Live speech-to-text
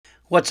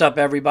What's up,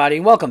 everybody?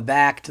 Welcome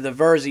back to the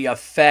Verzi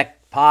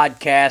Effect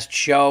podcast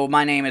show.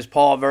 My name is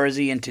Paul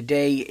Verzi, and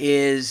today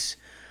is,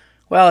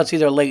 well, it's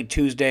either late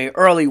Tuesday,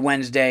 early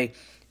Wednesday.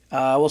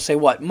 We'll say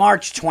what?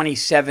 March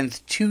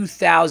 27th,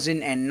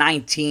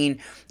 2019.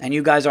 And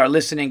you guys are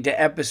listening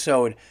to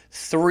episode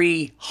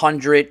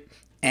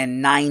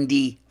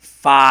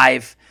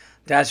 395.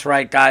 That's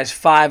right, guys.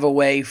 5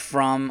 away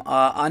from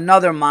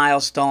another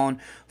milestone.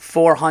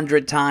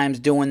 400 times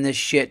doing this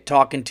shit,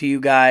 talking to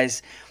you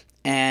guys,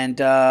 and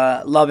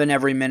loving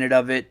every minute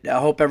of it. I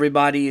hope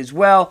everybody is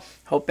well.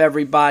 Hope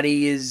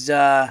everybody is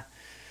had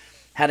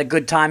a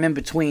good time in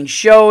between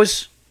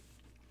shows.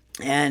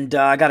 And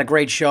I got a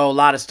great show, a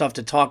lot of stuff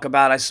to talk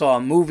about. I saw a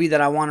movie that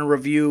I want to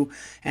review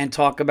and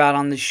talk about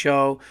on the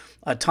show.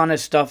 A ton of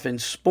stuff in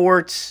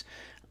sports.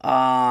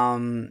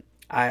 I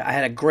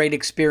had a great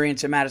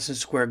experience at Madison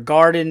Square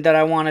Garden that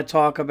I want to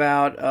talk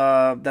about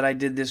that I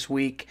did this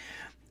week.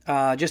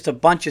 Just a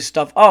bunch of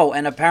stuff. Oh,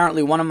 and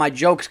apparently one of my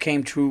jokes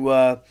came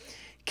to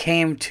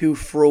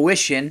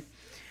fruition.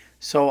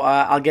 So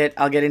I'll get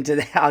into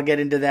that. I'll get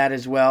into that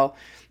as well.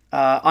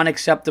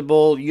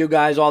 Unacceptable, you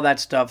guys, all that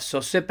stuff.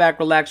 So sit back,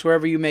 relax,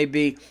 wherever you may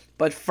be.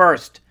 But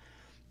first,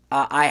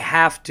 I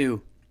have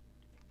to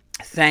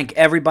thank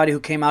everybody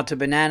who came out to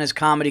Bananas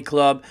Comedy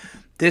Club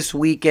this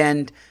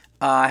weekend.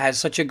 I had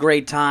such a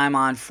great time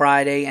on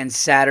Friday and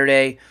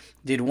Saturday.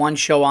 Did one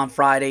show on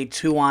Friday,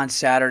 2 on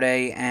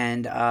Saturday,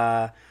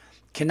 and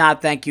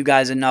cannot thank you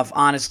guys enough,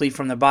 honestly,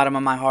 from the bottom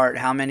of my heart,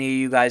 how many of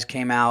you guys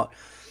came out.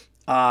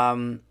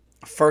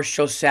 First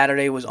show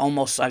Saturday was it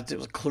was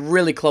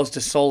really close to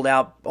sold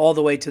out, all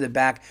the way to the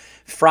back.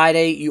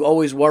 Friday, you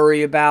always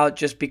worry about,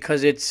 just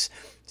because it's,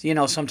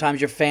 sometimes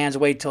your fans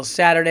wait till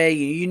Saturday.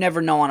 You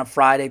never know on a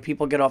Friday.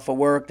 People get off of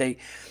work.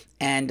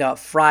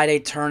 Friday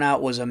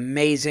turnout was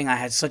amazing. I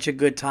had such a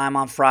good time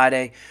on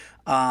Friday.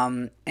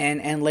 And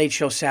late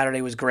show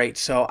Saturday was great.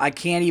 So I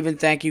can't even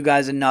thank you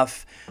guys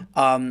enough.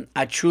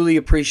 I truly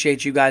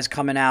appreciate you guys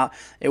coming out.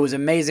 It was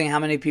amazing how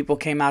many people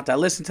came out that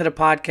listened to the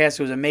podcast.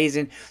 It was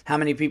amazing how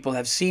many people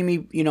have seen me,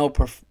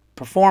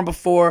 perform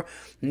before,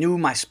 knew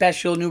my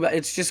special,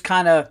 it's just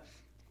kind of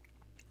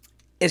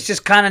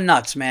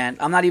nuts, man.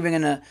 I'm not even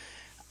gonna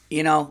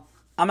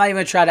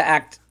try to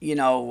act,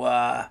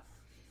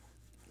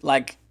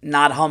 like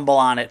not humble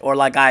on it, or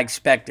like I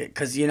expect it.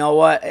 Cause you know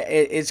what?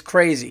 It's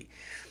crazy.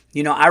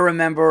 I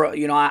remember,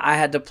 I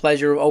had the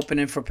pleasure of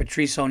opening for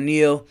Patrice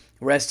O'Neal,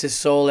 rest his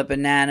soul, at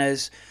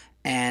Bananas,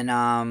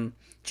 and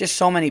just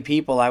so many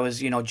people. I was,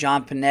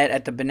 John Panette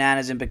at the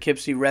Bananas in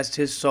Poughkeepsie, rest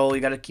his soul.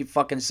 You got to keep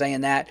fucking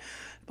saying that.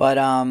 But,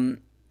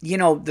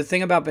 the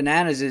thing about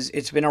Bananas is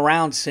it's been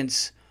around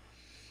since,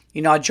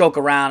 I joke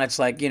around. It's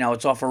like,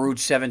 it's off of Route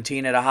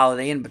 17 at a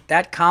Holiday Inn. But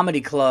that comedy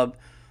club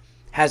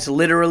has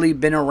literally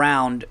been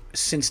around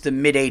since the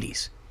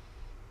mid-'80s.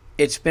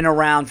 It's been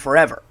around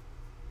forever.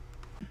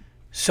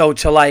 So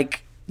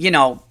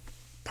to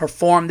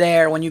perform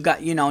there when you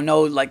got,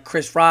 like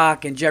Chris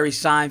Rock and Jerry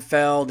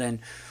Seinfeld and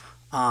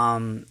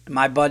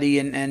my buddy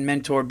and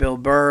mentor Bill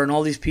Burr and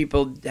all these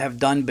people have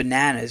done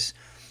Bananas.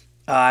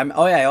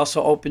 I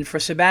also opened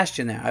for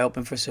Sebastian there. I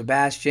opened for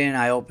Sebastian.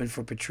 I opened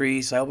for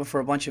Patrice. I opened for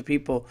a bunch of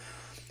people.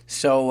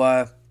 So,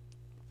 and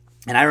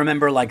I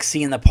remember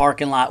seeing the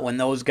parking lot when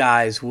those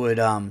guys would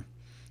do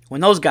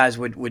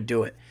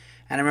it.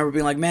 And I remember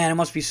being like, man, it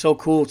must be so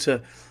cool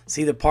to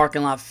see the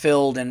parking lot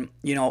filled and,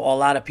 a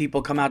lot of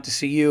people come out to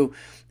see you.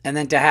 And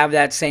then to have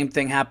that same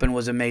thing happen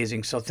was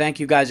amazing. So thank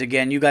you guys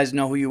again. You guys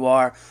know who you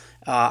are.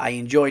 I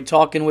enjoyed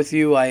talking with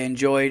you. I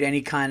enjoyed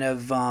any kind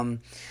of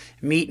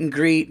meet and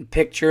greet,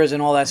 pictures,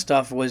 and all that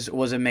stuff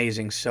was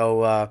amazing.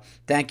 So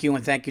thank you,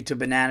 and thank you to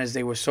Bananas.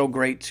 They were so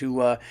great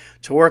to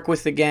work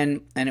with again,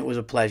 and it was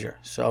a pleasure.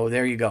 So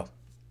there you go.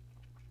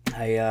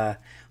 I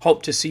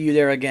hope to see you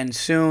there again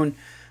soon.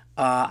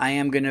 I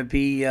am going to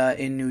be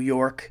in New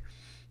York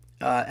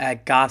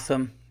at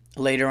Gotham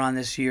later on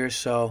this year,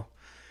 so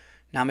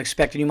now I'm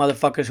expecting you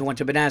motherfuckers who went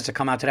to Bananas to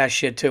come out to that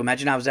shit too.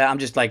 Imagine I was there. I'm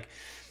just like,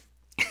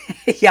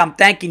 yeah, I'm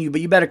thanking you, but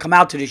you better come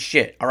out to this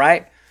shit, all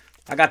right?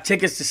 I got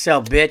tickets to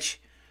sell, bitch.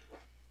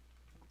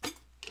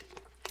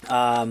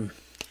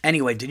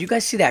 Anyway, did you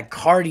guys see that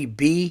Cardi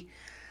B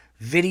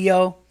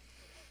video?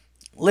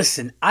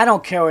 Listen, I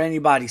don't care what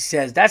anybody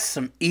says. That's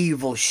some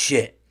evil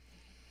shit.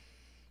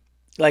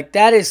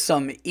 That is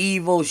some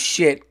evil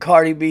shit,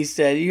 Cardi B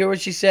said. You hear what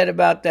she said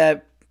about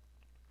that?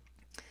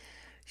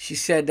 She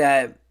said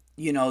that,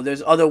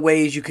 there's other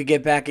ways you could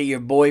get back at your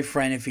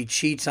boyfriend if he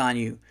cheats on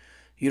you.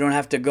 You don't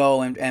have to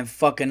go and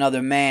fuck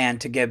another man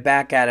to get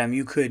back at him.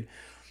 You could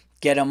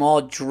get him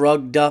all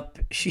drugged up.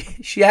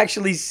 She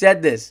actually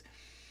said this.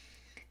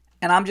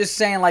 And I'm just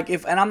saying,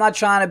 and I'm not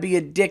trying to be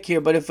a dick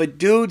here, but if a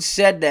dude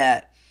said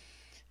that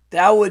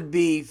would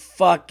be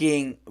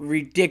fucking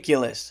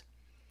ridiculous.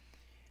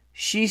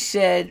 She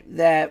said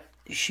that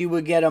she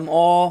would get them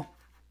all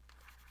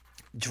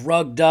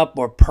drugged up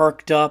or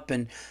perked up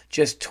and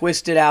just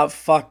twisted out,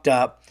 fucked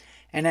up,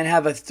 and then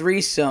have a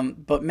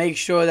threesome, but make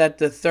sure that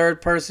the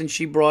third person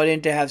she brought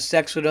in to have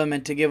sex with them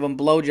and to give them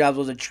blowjobs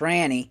was a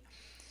tranny.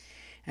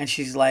 And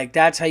she's like,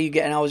 that's how you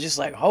get. And I was just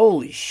like,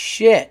 holy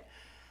shit.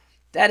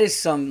 That is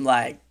some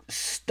like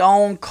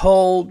stone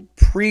cold,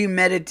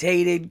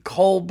 premeditated,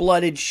 cold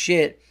blooded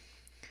shit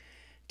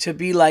to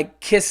be like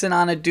kissing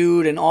on a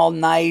dude and all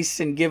nice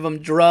and give him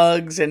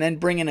drugs and then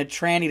bringing a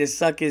tranny to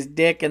suck his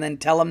dick and then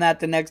tell him that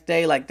the next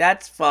day. Like,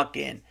 that's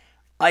fucking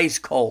ice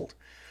cold.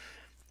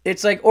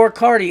 It's like, or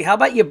Cardi, how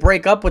about you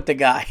break up with the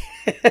guy?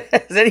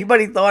 Has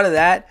anybody thought of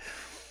that?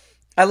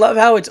 I love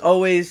how it's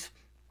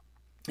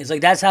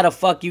like, that's how the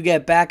fuck you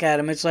get back at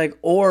him. It's like,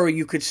 or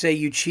you could say,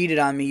 you cheated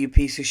on me, you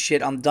piece of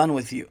shit. I'm done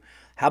with you.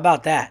 How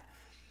about that?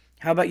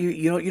 How about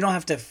you don't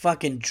have to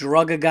fucking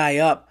drug a guy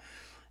up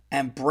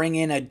and bring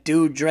in a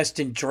dude dressed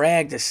in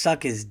drag to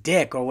suck his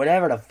dick or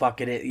whatever the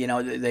fuck it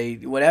is. They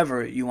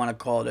whatever you want to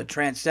call it, a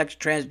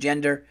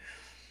transgender.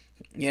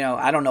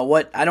 I don't know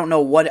what.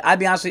 I'll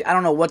be honest with you, I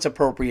don't know what's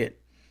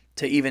appropriate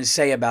to even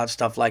say about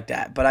stuff like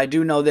that. But I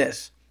do know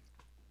this.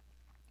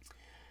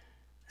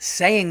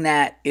 Saying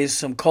that is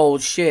some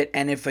cold shit.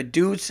 And if a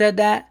dude said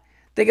that,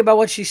 think about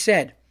what she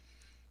said.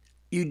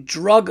 You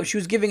drug him. She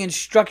was giving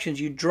instructions.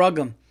 You drug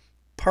him,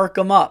 perk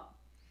him up,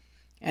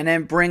 and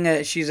then bring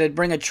a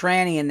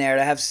tranny in there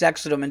to have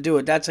sex with him and do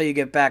it. That's how you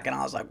get back. And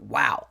I was like,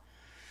 wow.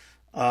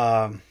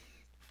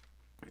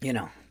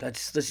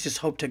 Let's just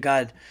hope to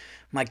God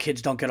my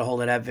kids don't get a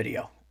hold of that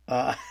video.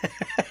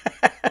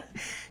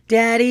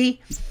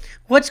 Daddy,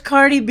 what's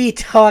Cardi B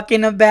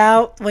talking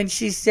about when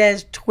she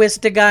says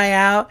twist a guy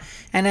out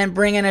and then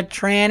bring in a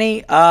tranny?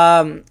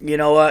 You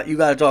know what? You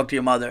got to talk to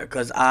your mother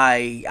because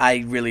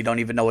I really don't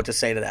even know what to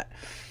say to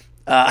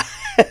that.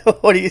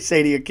 What do you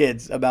say to your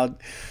kids about,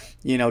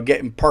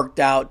 getting perked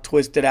out,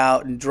 twisted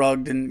out, and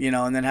drugged and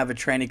then have a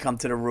tranny come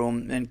to the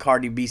room and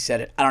Cardi B said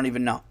it? I don't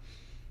even know.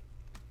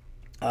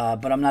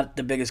 But I'm not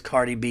the biggest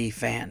Cardi B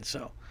fan,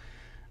 so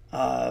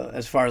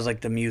as far as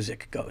like the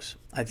music goes,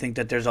 I think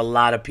that there's a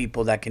lot of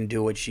people that can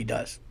do what she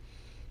does.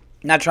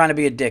 Not trying to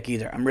be a dick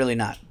either. I'm really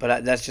not.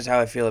 But that's just how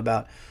I feel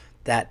about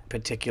that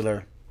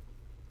particular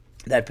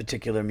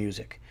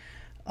music.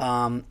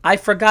 I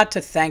forgot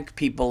to thank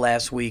people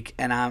last week,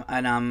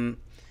 and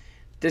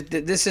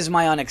this is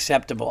my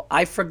unacceptable.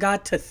 I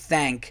forgot to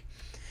thank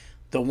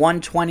the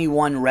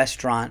 121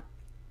 restaurant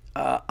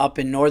up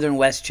in northern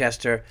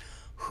Westchester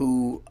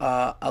who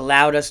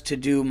allowed us to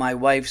do my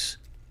wife's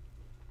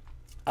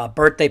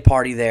birthday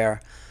party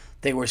there.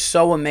 They were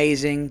so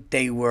amazing.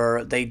 They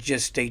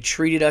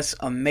treated us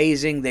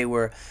amazing. They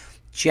were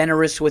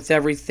generous with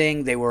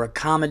everything. They were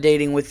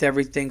accommodating with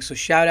everything. So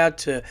shout out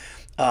to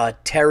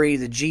Terry,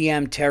 the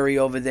GM Terry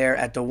over there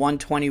at the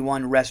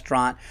 121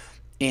 restaurant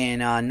in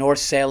North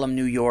Salem,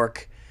 New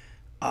York.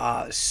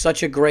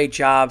 Such a great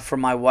job for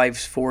my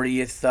wife's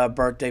 40th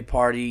birthday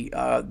party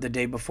the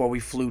day before we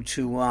flew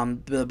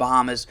to the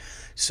Bahamas.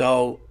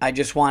 So I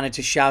just wanted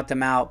to shout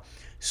them out,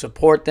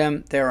 support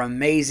them. They're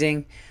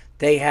amazing.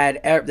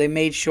 They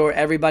made sure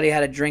everybody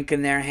had a drink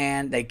in their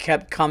hand. They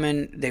kept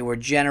coming. They were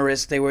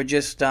generous. They were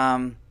just,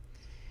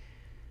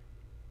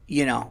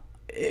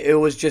 it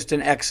was just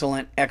an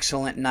excellent,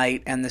 excellent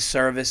night, and the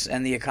service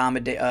and the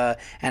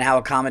and how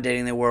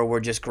accommodating they were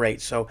just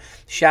great. So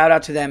shout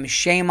out to them.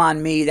 Shame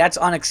on me. That's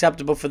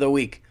unacceptable for the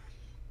week.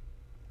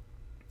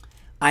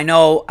 I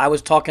know I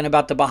was talking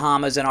about the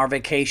Bahamas and our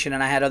vacation,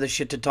 and I had other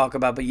shit to talk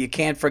about, but you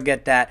can't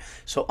forget that.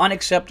 So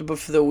unacceptable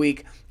for the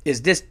week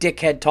is this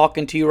dickhead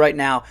talking to you right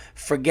now,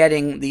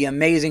 forgetting the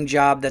amazing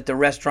job that the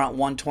restaurant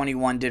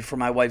 121 did for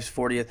my wife's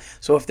 40th.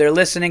 So if they're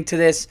listening to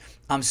this,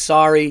 I'm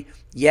sorry.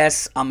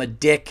 Yes, I'm a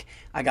dick.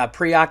 I got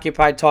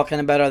preoccupied talking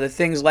about other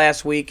things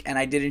last week, and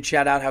I didn't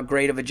shout out how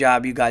great of a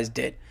job you guys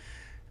did.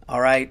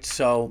 All right,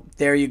 so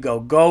there you go.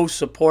 Go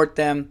support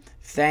them.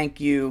 Thank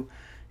you.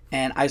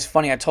 And it's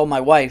funny, I told my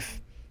wife,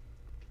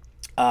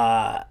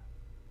 I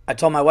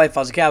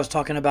was like, yeah, I was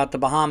talking about the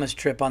Bahamas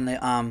trip on the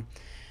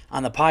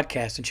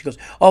podcast, and she goes,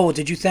 oh, well,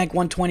 did you thank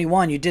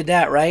 121? You did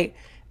that, right?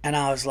 And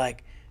I was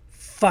like,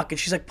 fuck. And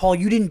she's like, Paul,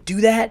 you didn't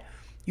do that?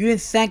 You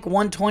didn't thank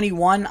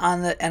 121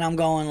 and I'm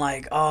going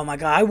like, oh my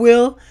God, I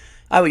will.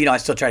 I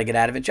still try to get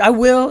out of it. I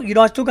will.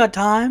 I still got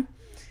time.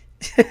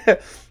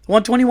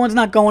 121's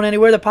not going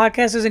anywhere. The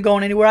podcast isn't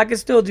going anywhere. I can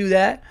still do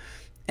that.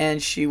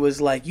 And she was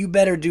like, you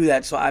better do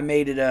that. So I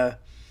made it a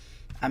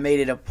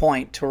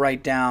point to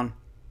write down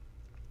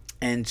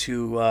and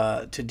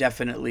to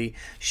definitely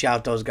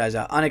shout those guys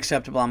out.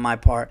 Unacceptable on my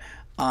part.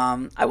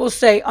 I will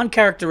say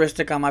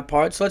uncharacteristic on my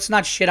part. So let's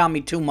not shit on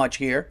me too much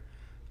here.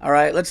 All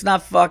right, let's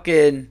not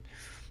fucking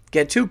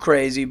get too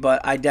crazy. But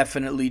I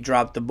definitely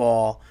dropped the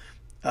ball.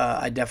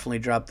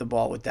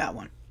 With that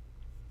one.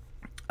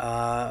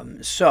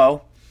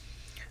 So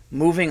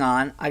moving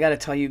on, I got to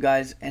tell you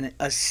guys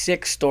a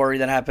sick story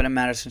that happened in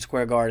Madison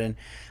Square Garden.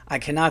 I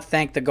cannot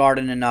thank the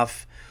Garden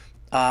enough.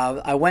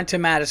 I went to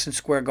Madison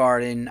Square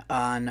Garden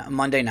on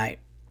Monday night.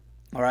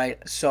 All right.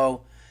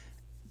 So,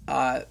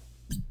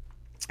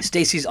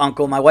 Stacy's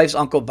uncle, my wife's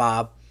uncle,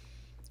 Bob,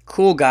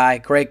 cool guy,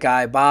 great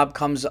guy. Bob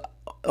comes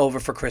over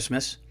for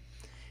Christmas.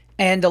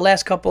 And the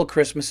last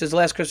Christmas, I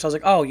was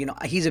like, oh,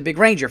 he's a big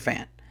Ranger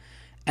fan.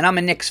 And I'm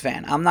a Knicks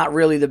fan. I'm not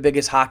really the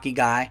biggest hockey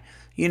guy.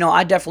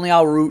 I definitely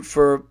I'll root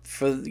for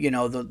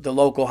the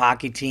local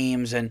hockey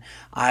teams, and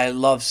I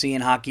love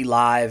seeing hockey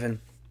live. And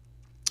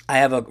I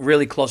have a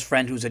really close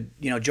friend who's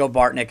Joe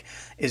Bartnick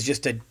is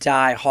just a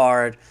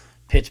die-hard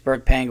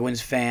Pittsburgh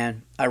Penguins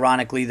fan.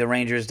 Ironically, the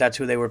Rangers, that's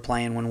who they were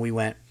playing when we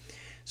went.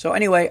 So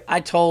anyway, I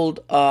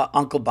told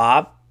Uncle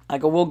Bob, I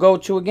go, we'll go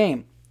to a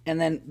game. And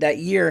then that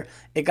year,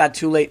 it got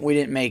too late and we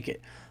didn't make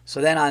it.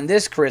 So then on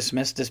this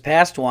Christmas, this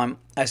past one,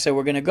 I said,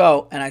 we're going to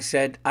go. And I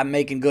said, I'm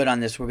making good on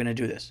this. We're going to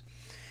do this.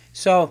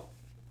 So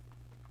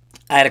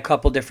I had a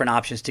couple different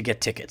options to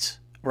get tickets,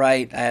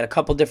 right? I had a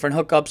couple different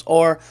hookups,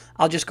 or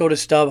I'll just go to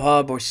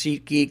StubHub or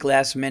SeatGeek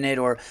last minute,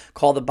 or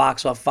call the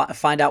box off,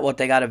 find out what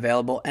they got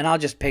available, and I'll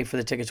just pay for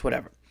the tickets,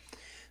 whatever.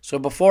 So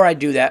before I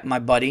do that, my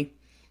buddy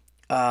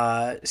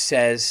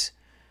says,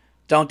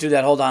 don't do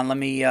that. Hold on. Let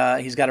me,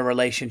 he's got a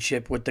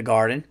relationship with the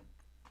Garden.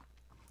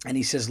 And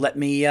he says, let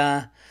me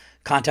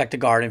contact the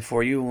Garden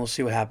for you and we'll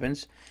see what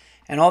happens.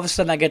 And all of a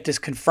sudden I get this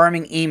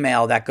confirming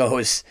email that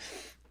goes,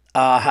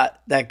 oh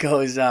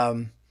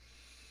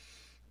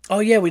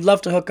yeah, we'd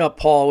love to hook up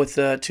Paul with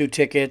 2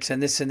 tickets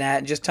and this and that.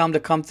 And just tell him to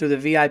come through the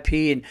VIP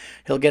and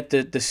he'll get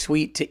the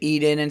suite to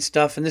eat in and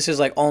stuff. And this is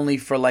like only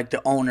for like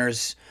the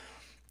owners,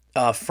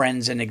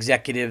 friends and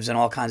executives and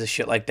all kinds of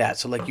shit like that.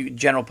 So like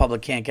general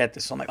public can't get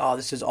this. So I'm like, oh,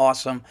 this is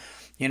awesome.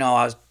 I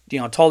was,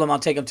 told him I'll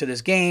take him to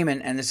this game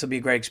and this will be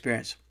a great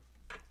experience.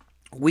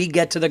 We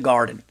get to the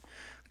Garden.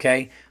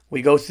 Okay.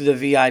 We go through the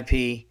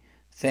VIP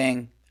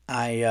thing.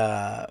 We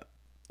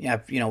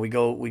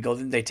go,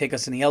 they take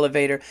us in the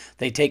elevator.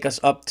 They take us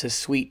up to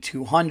suite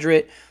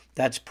 200.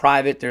 That's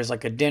private. There's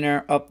like a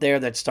dinner up there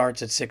that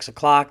starts at 6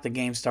 o'clock. The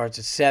game starts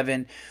at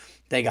 7.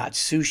 They got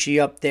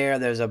sushi up there.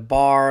 There's a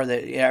bar,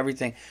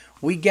 everything.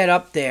 We get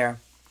up there.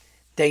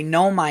 They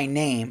know my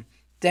name.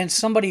 Then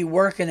somebody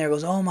working there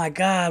goes, oh my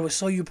God, we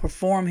saw you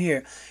perform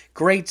here.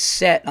 Great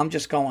set. I'm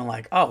just going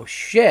like, oh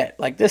shit.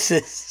 Like this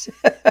is,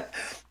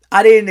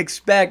 I didn't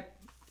expect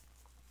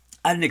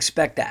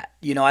that.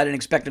 I didn't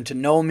expect them to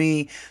know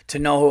me, to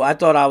know who. I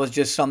thought I was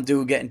just some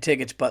dude getting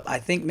tickets, but I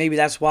think maybe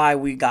that's why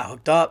we got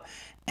hooked up.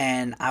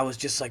 And I was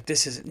just like,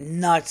 this is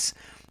nuts.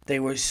 They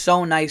were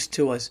so nice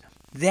to us.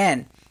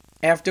 Then,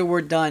 after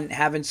we're done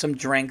having some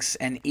drinks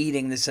and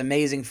eating this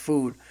amazing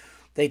food,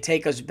 they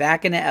take us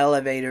back in the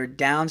elevator,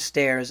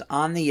 downstairs,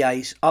 on the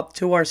ice, up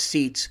to our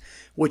seats,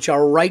 which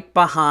are right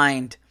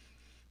behind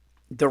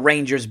the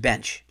Rangers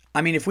bench.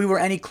 I mean, if we were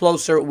any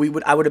closer,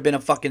 I would have been a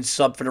fucking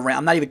sub for the Rangers.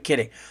 I'm not even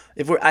kidding.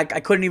 I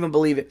couldn't even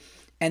believe it.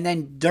 And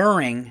then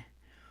during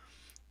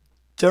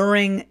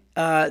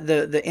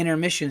the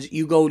intermissions,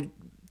 you go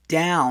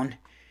down,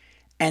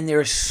 and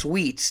there's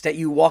suites that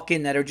you walk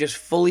in that are just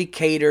fully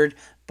catered,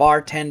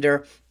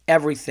 bartender,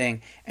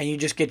 everything, and you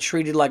just get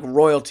treated like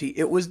royalty.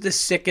 It was the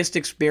sickest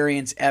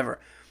experience ever.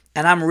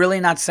 And I'm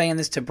really not saying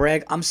this to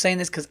brag. I'm saying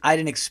this because I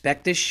didn't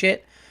expect this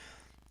shit.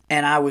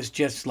 And I was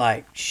just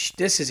like,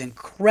 this is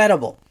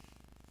incredible.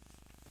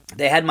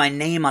 They had my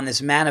name on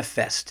this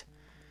manifest.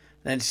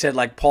 Then it said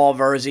like Paul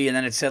Verzi, and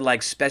then it said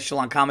like special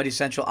on Comedy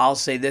Central, I'll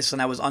say this,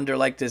 and I was under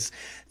like this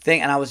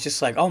thing, and I was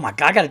just like, oh my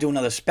God, I got to do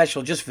another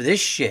special just for this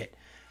shit.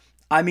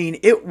 I mean,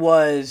 I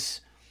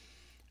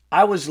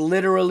was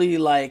literally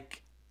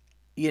like,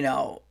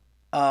 anyway,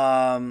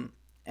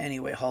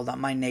 hold on.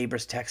 My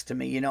neighbor's texting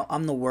me.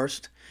 I'm the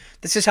worst.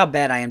 This is how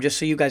bad I am, just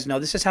so you guys know.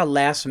 This is how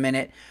last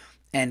minute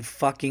and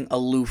fucking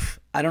aloof.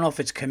 I don't know if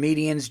it's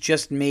comedians,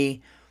 just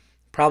me,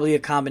 probably a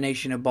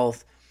combination of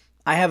both.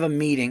 I have a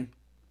meeting.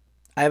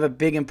 I have a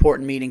big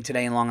important meeting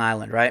today in Long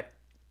Island, right?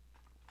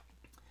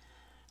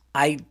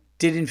 I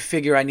didn't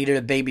figure I needed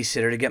a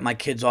babysitter to get my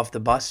kids off the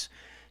bus.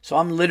 So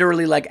I'm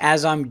literally like,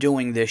 as I'm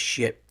doing this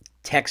shit,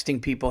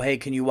 texting people, hey,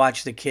 can you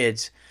watch the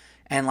kids?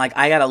 And like,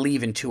 I gotta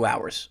leave in 2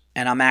 hours,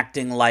 and I'm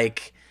acting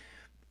like,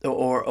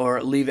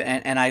 or leave,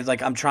 and I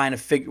like, I'm trying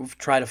to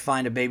try to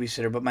find a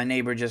babysitter, but my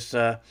neighbor just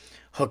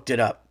hooked it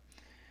up.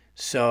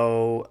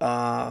 So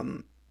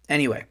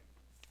anyway,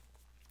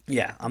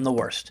 yeah, I'm the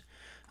worst.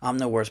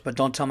 But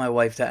don't tell my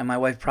wife that, and my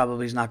wife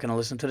probably is not going to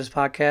listen to this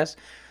podcast.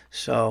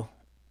 So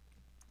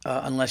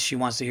unless she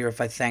wants to hear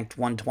if I thanked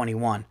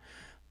 121,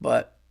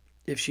 but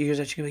if she hears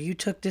that, she can be, you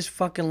took this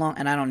fucking long,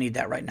 and I don't need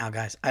that right now,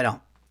 guys. I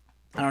don't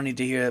need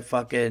to hear that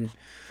fucking,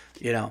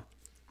 All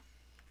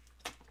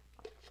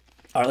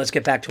right, let's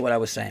get back to what I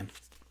was saying.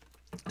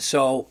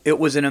 So it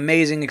was an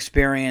amazing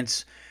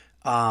experience.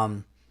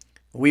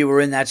 We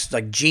were in that,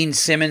 like Gene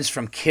Simmons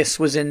from Kiss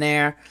was in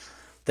there.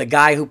 The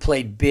guy who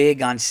played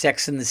Big on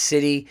Sex and the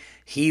City,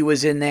 he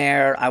was in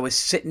there. I was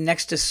sitting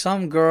next to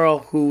some girl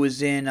who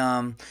was in,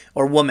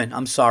 or woman,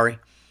 I'm sorry.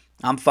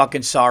 I'm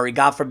fucking sorry.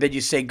 God forbid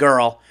you say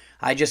girl.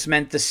 I just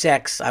meant the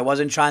sex. I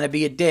wasn't trying to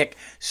be a dick.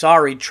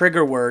 Sorry,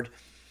 trigger word.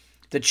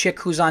 The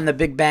chick who's on The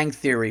Big Bang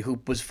Theory, who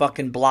was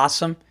fucking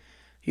Blossom.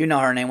 You know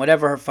her name,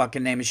 whatever her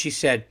fucking name is. She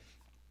said,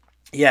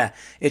 yeah,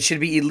 it should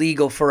be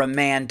illegal for a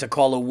man to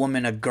call a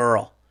woman a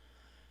girl.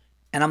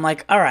 And I'm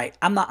like, all right,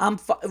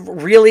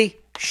 really?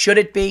 Should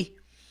it be?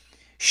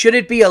 Should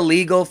it be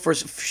illegal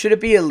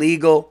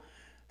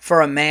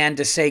for a man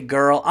to say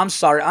girl. I'm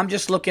sorry. I'm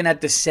just looking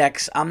at the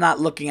sex. I'm not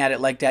looking at it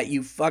like that.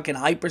 You fucking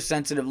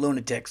hypersensitive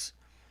lunatics.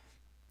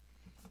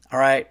 All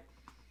right.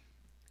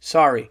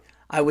 Sorry.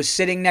 I was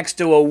sitting next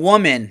to a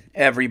woman,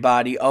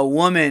 everybody. A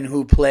woman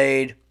who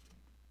played,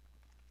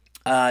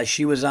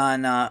 she was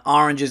on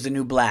Orange is the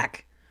New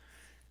Black.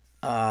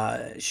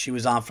 She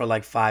was on for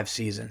like 5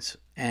 seasons.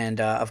 And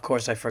of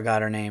course, I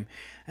forgot her name.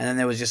 And then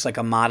there was just like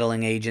a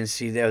modeling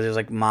agency there. There's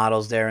like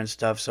models there and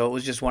stuff. So it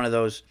was just one of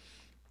those.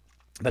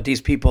 But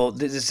these people,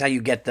 this is how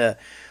you get the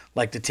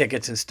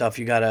tickets and stuff.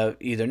 You gotta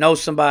either know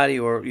somebody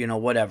or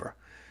whatever.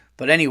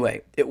 But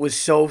anyway, it was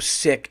so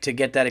sick to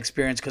get that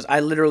experience because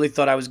I literally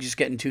thought I was just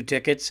getting 2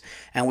 tickets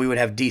and we would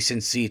have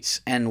decent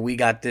seats. And we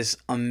got this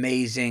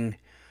amazing.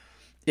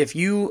 If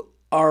you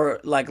are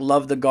like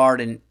love the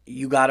garden,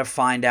 you got to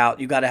find out.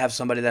 You got to have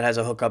somebody that has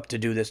a hookup to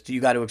do this. You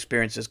got to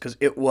experience this because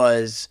it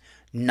was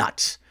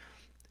nuts.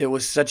 It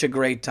was such a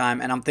great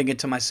time. And I'm thinking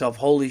to myself,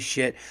 holy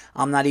shit,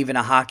 I'm not even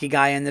a hockey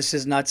guy and this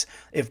is nuts.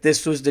 If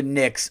this was the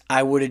Knicks,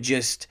 I'd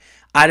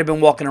have been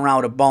walking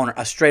around with a boner,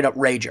 a straight up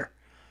rager.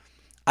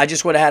 I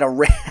just would have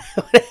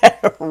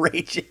had a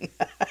raging.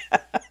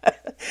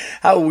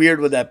 How weird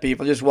would that be if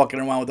I'm just walking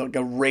around with like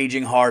a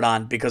raging hard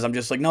on because I'm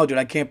just like, no, dude,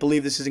 I can't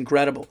believe this is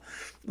incredible.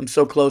 I'm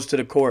so close to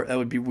the court. That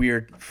would be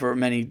weird for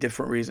many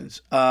different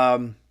reasons.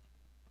 But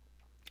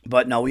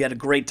no, we had a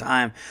great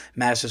time,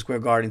 Madison Square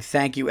Garden.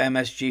 Thank you,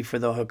 MSG, for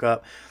the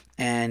hookup.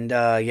 And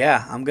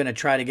yeah, I'm going to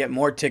try to get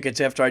more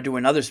tickets after I do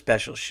another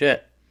special.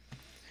 Shit.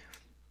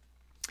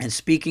 And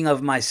speaking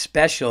of my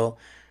special,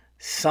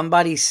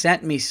 somebody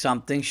sent me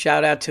something.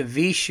 Shout out to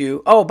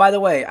Vishu. Oh, by the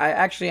way,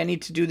 I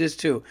need to do this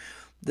too.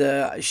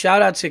 The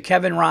shout out to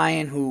Kevin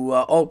Ryan, who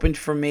opened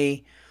for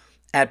me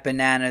at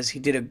Bananas. He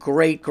did a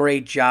great,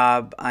 great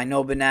job. I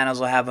know Bananas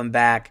will have him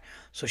back.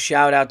 So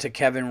shout out to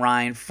Kevin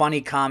Ryan.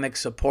 Funny comic.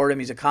 Support him.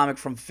 He's a comic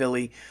from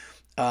Philly.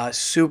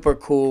 Super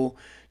cool.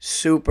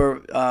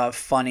 Super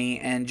funny.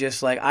 And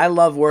just like, I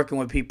love working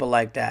with people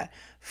like that.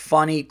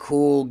 Funny,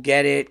 cool,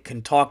 get it,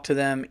 can talk to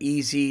them,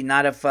 easy,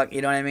 not a fuck,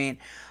 you know what I mean?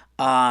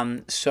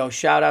 So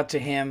shout out to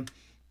him.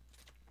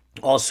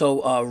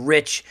 Also,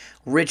 Rich,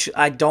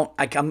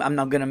 I'm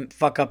not gonna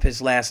fuck up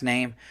his last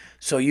name,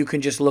 so you can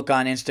just look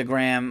on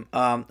Instagram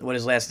what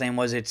his last name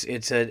was.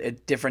 It's a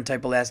different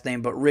type of last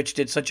name, but Rich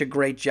did such a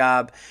great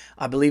job.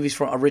 I believe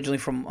he's originally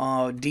from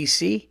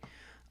DC.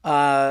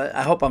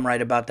 I hope I'm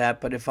right about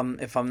that, but if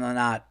I'm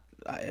not,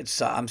 I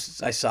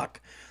suck.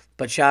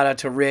 But shout out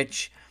to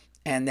Rich,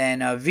 and then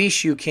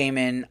Vishu came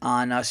in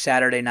on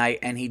Saturday night,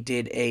 and he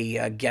did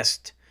a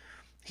guest.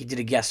 He did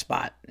a guest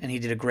spot, and he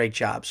did a great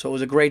job. So it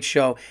was a great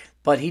show.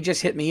 But he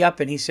just hit me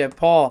up, and he said,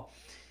 Paul,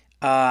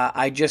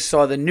 I just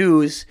saw the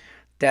news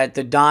that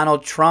the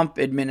Donald Trump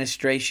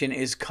administration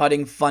is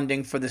cutting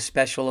funding for the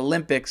Special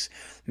Olympics.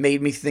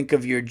 Made me think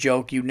of your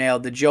joke. You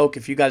nailed the joke.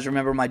 If you guys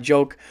remember my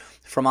joke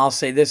from I'll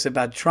Say This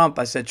about Trump,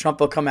 I said Trump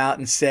will come out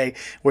and say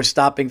we're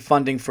stopping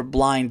funding for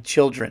blind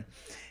children.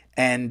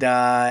 And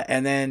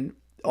then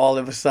all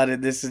of a sudden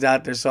this is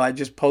out there. So I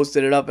just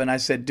posted it up, and I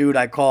said, dude,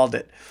 I called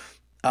it.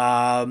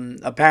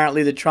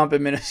 Apparently the Trump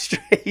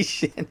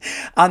administration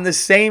on the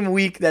same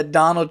week that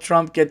Donald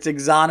Trump gets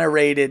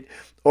exonerated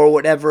or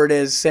whatever it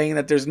is, saying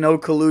that there's no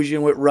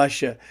collusion with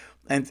Russia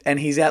and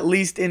he's at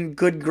least in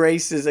good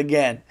graces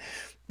again,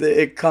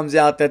 it comes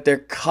out that they're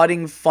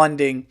cutting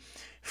funding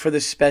for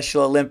the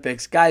Special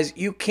Olympics. Guys,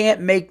 you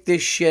can't make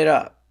this shit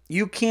up.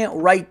 You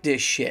can't write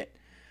this shit.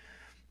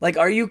 Like,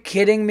 are you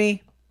kidding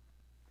me?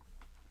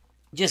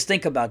 Just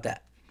think about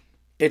that.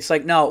 It's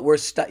like, no,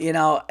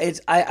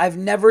 I've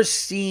never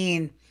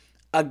seen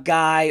a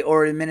guy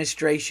or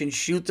administration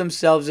shoot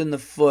themselves in the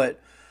foot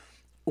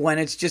when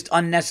it's just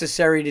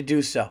unnecessary to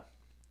do so.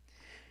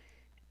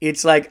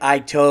 It's like, I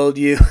told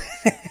you.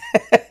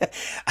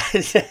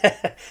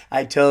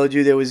 I told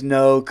you there was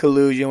no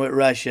collusion with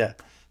Russia.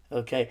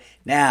 Okay.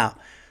 Now,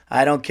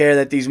 I don't care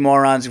that these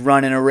morons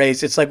run in a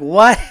race. It's like,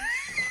 what?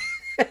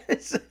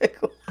 It's like,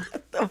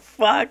 what the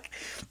fuck?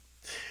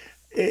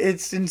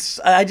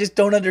 I just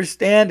don't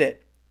understand it.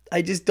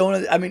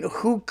 I mean,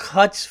 who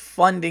cuts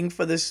funding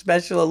for the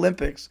Special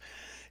Olympics?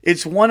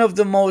 It's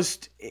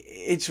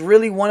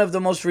really one of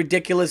the most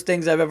ridiculous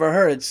things I've ever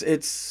heard.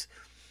 It's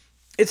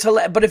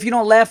but if you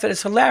don't laugh at it,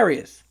 it's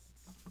hilarious.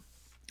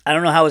 I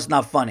don't know how it's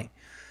not funny.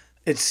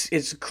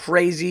 It's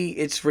crazy.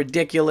 It's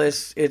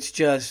ridiculous. It's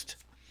just,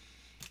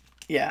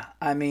 yeah.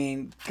 I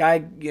mean,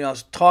 guy,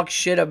 talk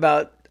shit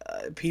about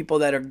people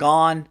that are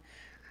gone.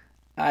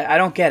 I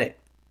don't get it.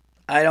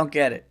 I don't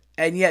get it.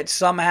 And yet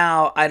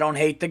somehow I don't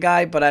hate the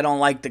guy, but I don't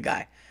like the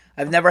guy.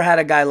 I've never had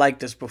a guy like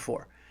this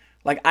before.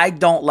 Like, I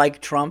don't like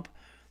Trump,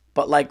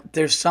 but like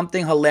there's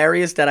something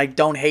hilarious that I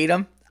don't hate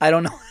him. I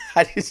don't know.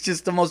 It's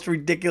just the most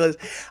ridiculous.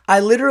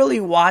 I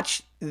literally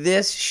watch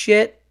this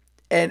shit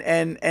and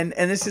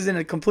this is in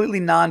a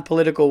completely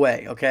non-political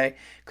way, okay?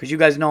 Because you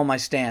guys know my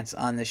stance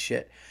on this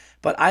shit.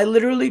 But I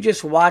literally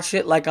just watch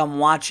it like I'm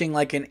watching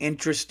like an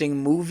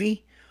interesting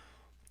movie.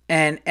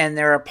 And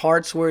there are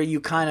parts where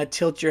you kind of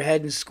tilt your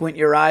head and squint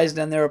your eyes.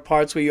 Then there are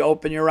parts where you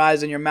open your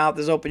eyes and your mouth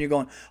is open. You're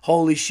going,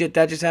 holy shit,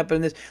 that just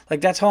happened. This, like,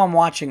 that's how I'm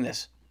watching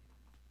this.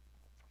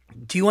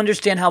 Do you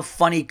understand how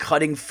funny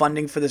cutting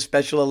funding for the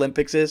Special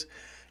Olympics is?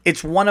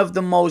 It's one of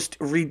the most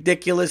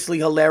ridiculously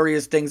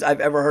hilarious things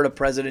I've ever heard a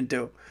president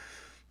do.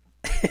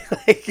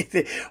 Like,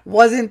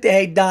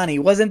 hey Donnie,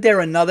 wasn't there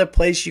another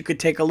place you could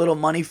take a little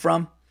money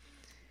from?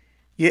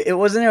 It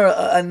wasn't there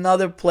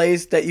another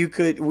place that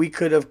we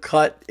could have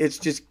cut. It's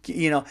just,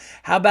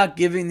 how about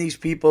giving these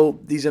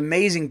people, these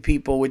amazing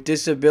people with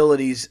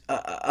disabilities,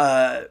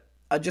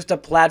 just a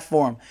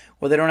platform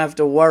where they don't have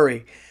to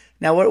worry.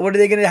 Now, what are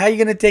they gonna? How are you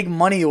gonna take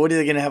money? What are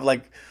they gonna have?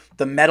 Like,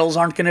 the medals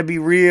aren't gonna be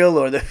real,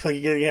 or they're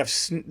gonna have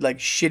like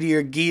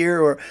shittier gear,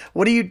 or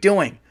what are you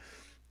doing?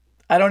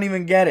 I don't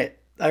even get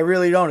it. I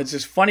really don't. It's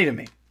just funny to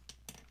me,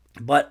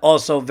 but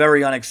also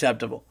very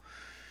unacceptable.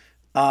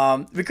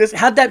 Because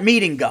how'd that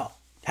meeting go?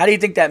 How do you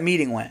think that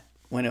meeting went?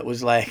 When it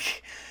was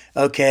like,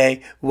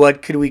 okay,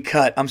 what could we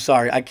cut? I'm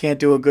sorry, I can't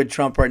do a good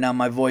Trump right now.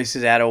 My voice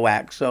is out of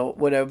whack. So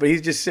whatever. But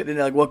he's just sitting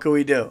there like, what can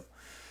we do?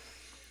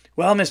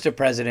 Well, Mr.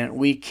 President,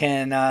 we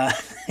can,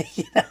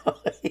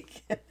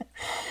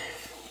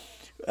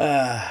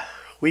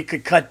 we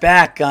could cut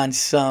back on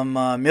some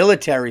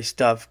military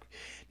stuff.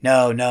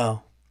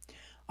 No.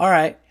 All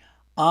right.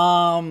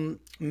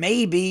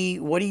 Maybe.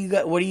 What do you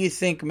got? What do you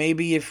think?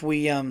 Maybe if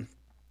we,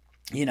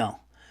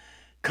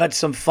 cut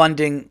some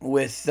funding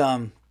with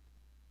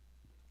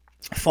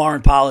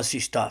foreign policy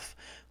stuff.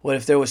 What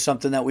if there was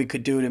something that we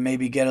could do to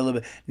maybe get a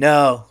little bit?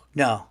 No.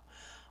 All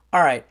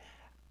right.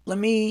 Let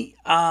me.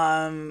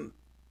 How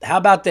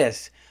about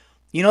this?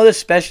 The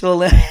Special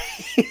the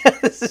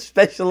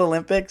Special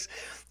Olympics.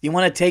 You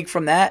want to take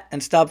from that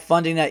and stop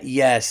funding that?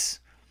 Yes.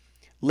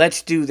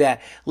 Let's do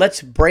that.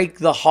 Let's break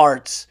the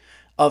hearts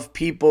of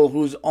people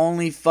whose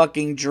only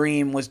fucking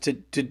dream was to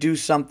do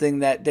something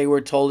that they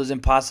were told is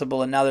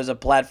impossible, and now there's a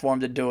platform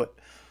to do it.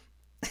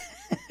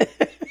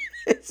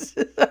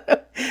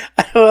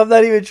 I'm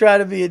not even trying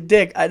to be a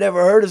dick. I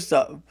never heard of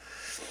something.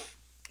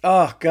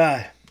 Oh,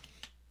 God.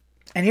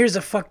 And here's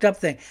the fucked up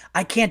thing.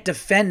 I can't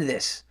defend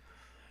this.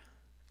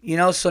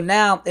 So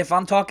now if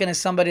I'm talking to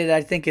somebody that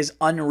I think is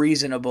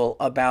unreasonable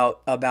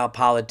about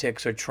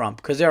politics or Trump,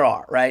 because there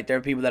are, right? There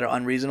are people that are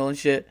unreasonable and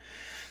shit.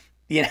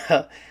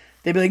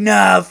 They'd be like,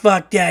 nah,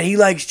 fuck that. He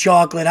likes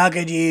chocolate. How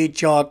could you eat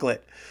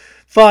chocolate?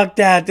 Fuck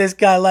that. This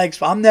guy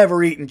I'm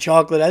never eating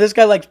chocolate. This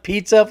guy likes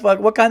pizza. Fuck,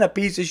 what kind of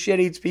piece of shit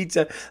eats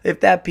pizza? If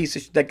that piece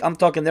of shit, I'm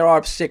talking, there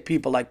are sick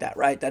people like that,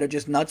 right? That are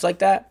just nuts like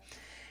that.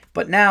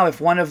 But now if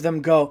one of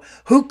them go,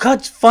 who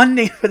cuts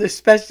funding for the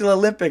Special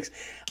Olympics?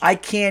 I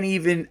can't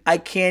even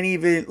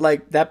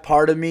like that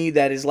part of me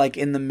that is like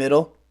in the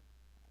middle.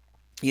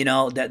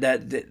 That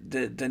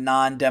the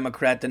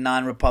non-Democrat, the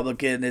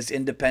non-Republican, this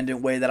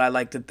independent way that I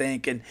like to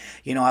think, and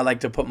I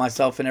like to put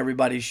myself in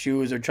everybody's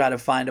shoes or try to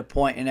find a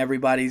point in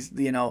everybody's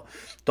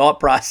thought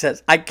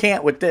process. I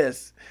can't with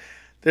this.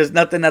 There's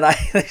nothing that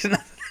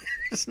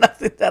there's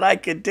nothing that I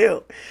can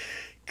do.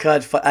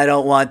 I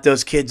don't want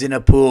those kids in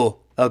a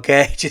pool.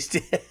 Okay, just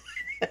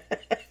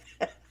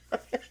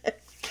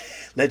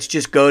let's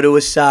just go to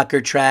a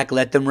soccer track,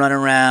 let them run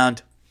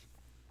around.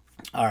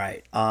 All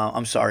right.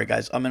 I'm sorry,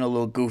 guys. I'm in a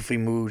little goofy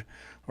mood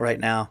right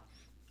now.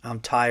 I'm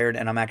tired,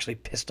 and I'm actually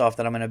pissed off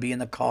that I'm going to be in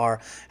the car,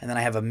 and then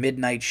I have a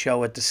midnight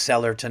show at the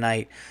Cellar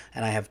tonight,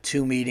 and I have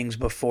 2 meetings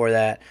before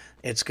that.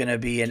 It's going to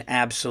be an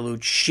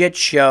absolute shit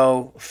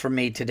show for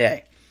me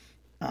today.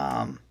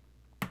 But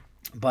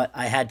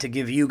I had to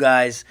give you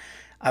guys...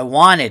 I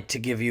wanted to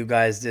give you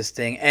guys this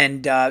thing.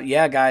 And,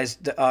 yeah, guys.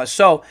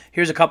 So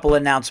here's a couple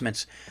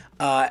announcements.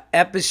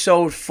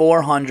 Episode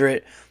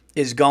 400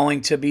 is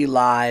going to be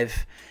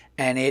live.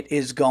 And it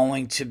is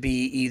going to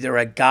be either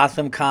at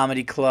Gotham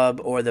Comedy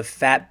Club or the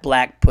Fat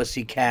Black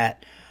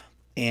Pussycat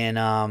in,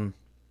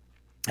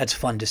 that's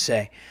fun to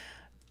say,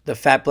 the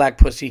Fat Black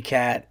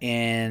Pussycat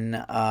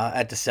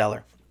at the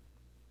Cellar.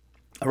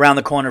 Around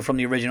the corner from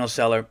the original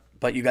Cellar,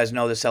 but you guys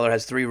know the Cellar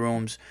has 3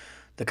 rooms,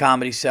 the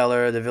Comedy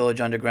Cellar, the Village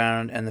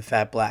Underground, and the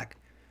Fat Black.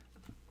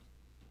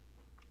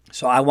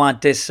 So I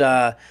want this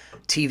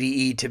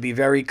TVE to be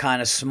very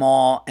kind of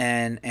small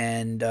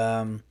and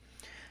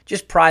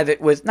just private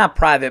with, not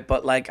private,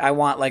 but like I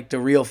want like the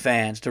real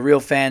fans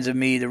of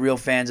me, the real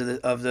fans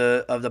of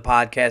the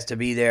podcast to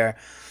be there,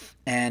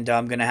 and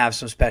I'm gonna have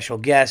some special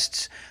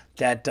guests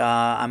that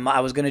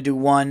I was gonna do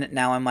 1,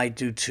 now I might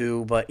do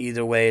 2, but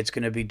either way it's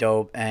gonna be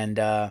dope, and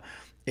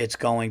it's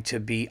going to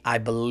be, I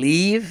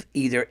believe,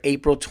 either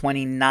April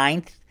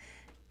 29th,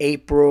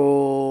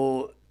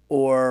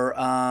 or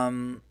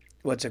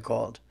what's it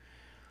called?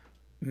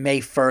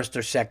 May 1st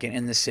or 2nd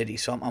in the city.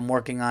 So I'm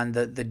working on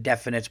the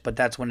definites, but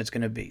that's when it's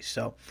going to be.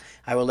 So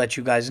I will let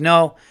you guys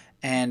know,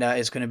 and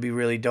it's going to be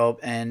really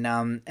dope. And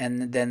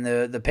then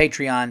the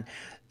Patreon,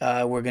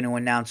 we're going to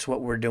announce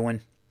what we're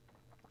doing.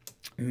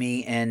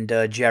 Me and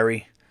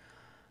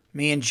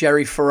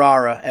Jerry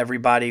Ferrara,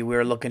 everybody,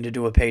 we're looking to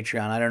do a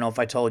Patreon. I don't know if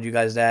I told you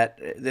guys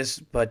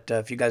but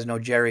if you guys know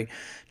Jerry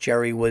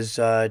was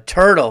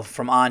Turtle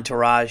from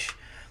Entourage,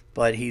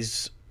 but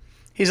he's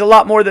He's a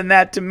lot more than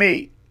that to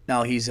me.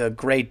 No, he's a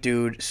great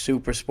dude,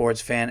 super sports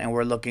fan, and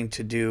we're looking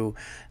to do,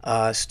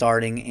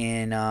 starting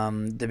in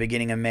the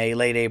beginning of May,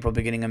 late April,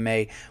 beginning of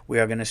May, we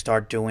are going to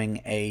start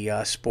doing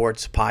a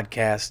sports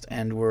podcast,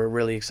 and we're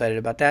really excited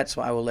about that.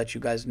 So I will let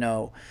you guys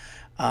know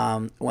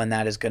when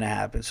that is going to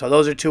happen. So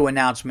those are two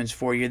announcements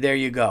for you. There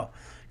you go.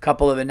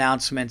 Couple of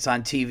announcements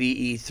on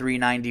TVE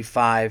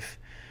 395.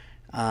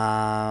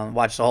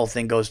 Watch the whole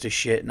thing goes to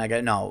shit, and I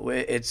got no.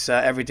 It's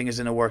everything is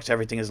in the works.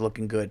 Everything is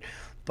looking good,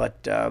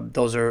 but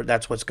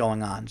that's what's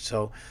going on.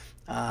 So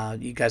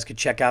you guys could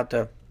check out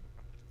the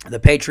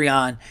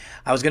Patreon.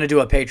 I was gonna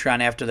do a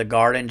Patreon after the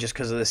Garden just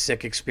because of the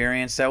sick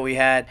experience that we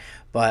had,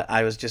 but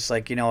I was just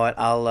like, you know what,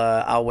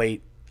 I'll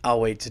wait. I'll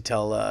wait to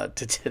tell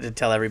to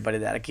tell everybody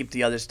that. I keep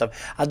the other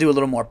stuff. I'll do a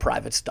little more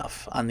private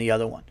stuff on the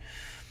other one.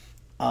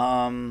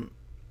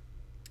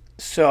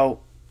 So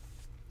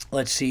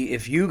let's see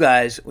if you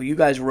guys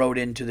wrote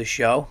into the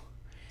show,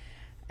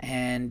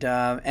 and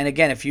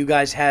again, if you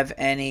guys have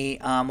any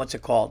what's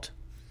it called?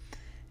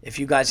 If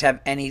you guys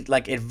have any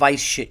like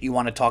advice shit you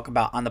want to talk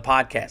about on the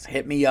podcast,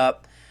 hit me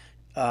up,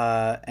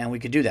 and we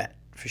could do that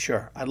for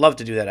sure. I'd love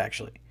to do that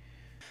actually.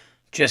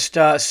 Just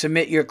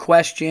submit your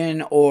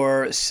question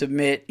or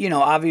submit,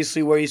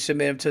 obviously where you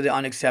submit them to the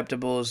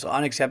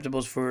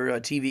unacceptables for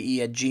TVE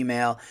at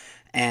Gmail.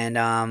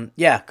 And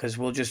yeah, because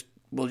we'll just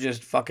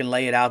fucking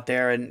lay it out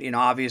there. And,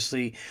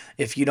 obviously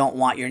if you don't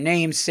want your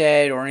name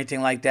said or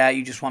anything like that,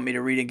 you just want me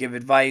to read and give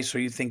advice, or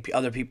you think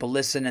other people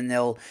listen and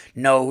they'll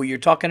know who you're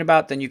talking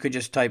about, then you could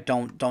just type,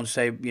 don't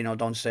say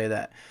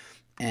that.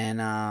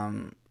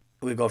 And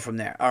we go from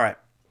there. All right,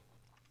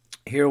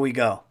 here we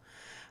go.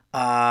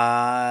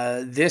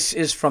 This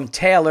is from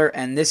Taylor,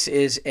 and this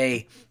is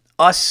a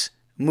Us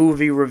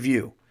movie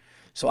review.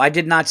 So I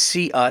did not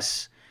see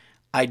Us.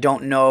 I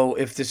don't know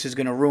if this is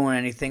going to ruin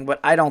anything, but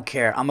I don't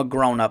care. I'm a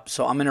grown-up,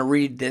 so I'm going to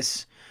read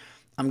this.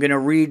 I'm going to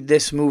read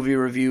this movie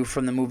review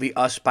from the movie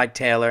Us by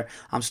Taylor.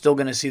 I'm still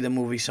going to see the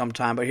movie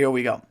sometime, but here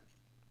we go.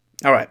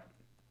 All right.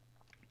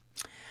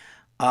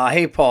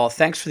 Hey, Paul.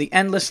 Thanks for the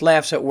endless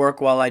laughs at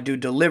work while I do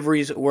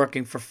deliveries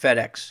working for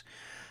FedEx.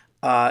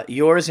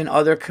 Yours and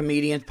other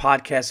comedian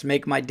podcasts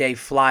make my day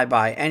fly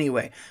by.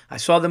 Anyway, I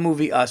saw the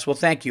movie Us. Well,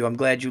 thank you. I'm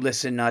glad you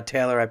listened,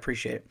 Taylor. I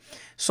appreciate it.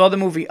 Saw the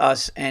movie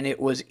Us, and it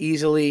was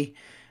easily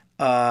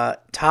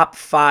top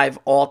 5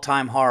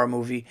 all-time horror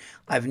movie.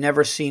 I've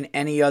never seen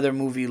any other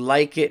movie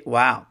like it.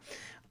 Wow.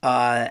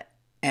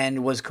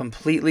 And was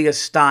completely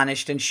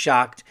astonished and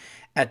shocked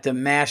at the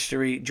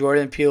mastery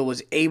Jordan Peele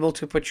was able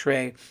to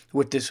portray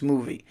with this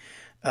movie.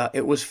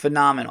 It was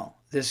phenomenal.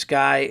 This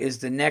guy is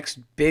the next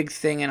big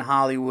thing in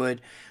Hollywood.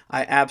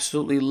 I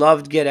absolutely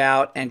loved Get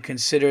Out and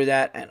consider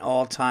that an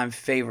all-time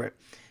favorite.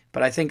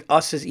 But I think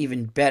Us is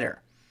even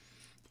better.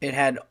 It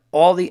had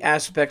all the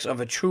aspects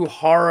of a true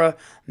horror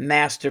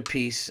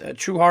masterpiece,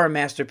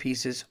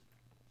 masterpieces,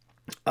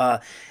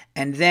 and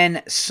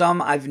then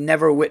some I've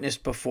never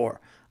witnessed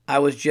before. I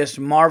was just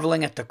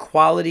marveling at the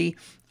quality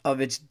of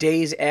its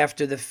days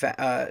after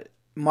the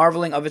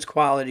marveling of its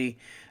quality.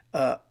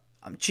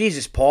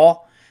 Jesus,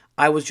 Paul.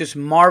 I was just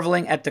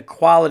marveling at the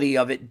quality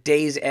of it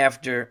days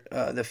after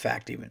the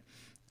fact even.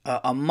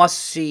 A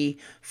must-see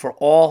for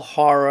all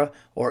horror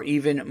or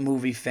even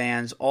movie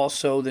fans.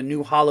 Also, the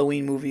new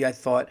Halloween movie I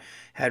thought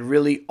had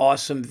really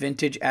awesome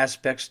vintage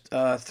aspects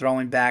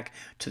throwing back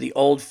to the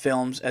old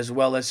films, as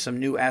well as some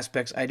new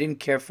aspects I didn't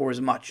care for as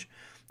much.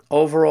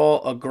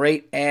 Overall, a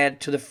great add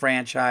to the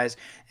franchise,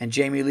 and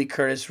Jamie Lee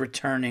Curtis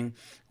returning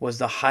was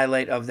the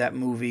highlight of that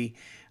movie.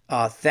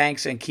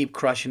 Thanks, and keep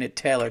crushing it,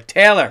 Taylor.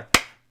 Taylor!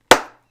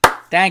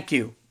 Thank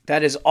you.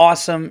 That is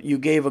awesome. You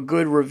gave a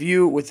good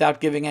review without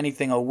giving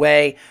anything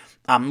away.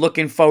 I'm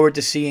looking forward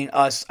to seeing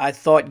Us. I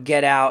thought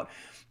Get Out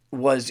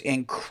was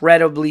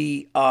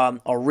incredibly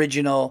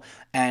original,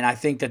 and I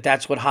think that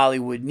that's what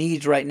Hollywood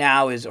needs right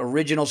now is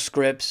original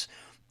scripts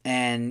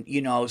and,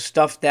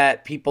 stuff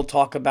that people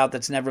talk about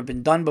that's never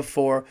been done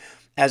before,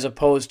 as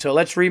opposed to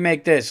let's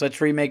remake this,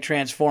 let's remake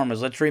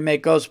Transformers, let's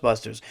remake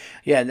Ghostbusters.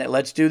 Yeah,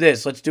 let's do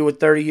this. Let's do a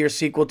 30-year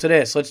sequel to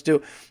this. Let's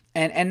do...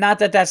 And not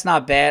that that's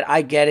not bad.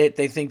 I get it.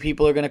 They think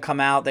people are going to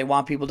come out. They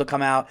want people to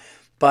come out.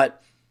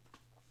 But,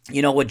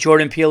 what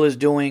Jordan Peele is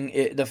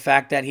doing, the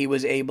fact that he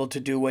was able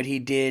to do what he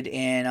did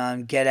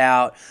in Get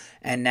Out,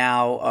 and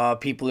now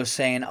people are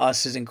saying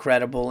Us is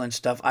incredible and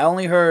stuff. I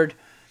only heard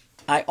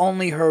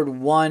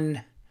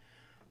one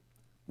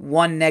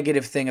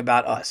negative thing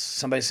about Us.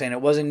 Somebody saying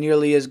it wasn't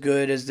nearly as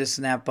good as this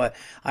and that, but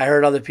I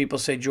heard other people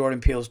say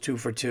Jordan Peele's 2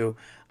 for 2.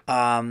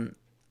 I'm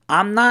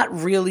not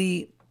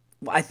really...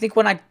 I think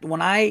when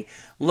I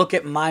look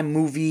at my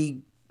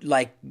movie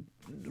like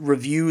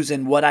reviews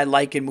and what I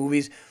like in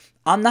movies,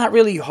 I'm not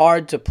really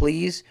hard to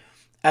please.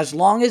 As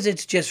long as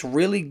it's just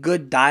really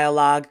good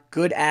dialogue,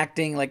 good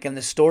acting, like, and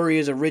the story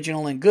is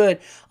original and good,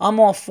 I'm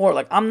all for it.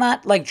 Like, I'm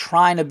not like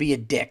trying to be a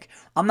dick.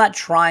 I'm not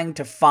trying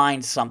to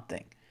find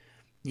something.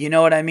 You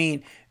know what I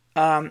mean?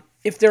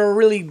 If there are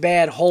really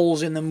bad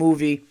holes in the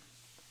movie,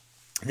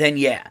 then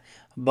yeah.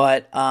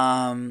 But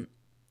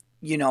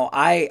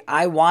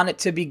I want it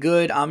to be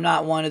good. I'm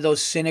not one of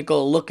those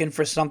cynical looking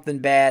for something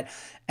bad.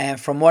 And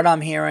from what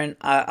I'm hearing,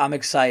 I'm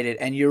excited.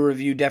 And your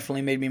review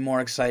definitely made me more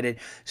excited.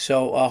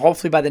 So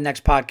hopefully by the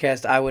next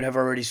podcast, I would have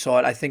already saw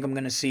it. I think I'm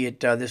going to see it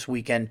this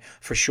weekend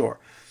for sure.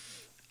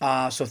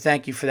 So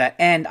thank you for that.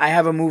 And I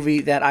have a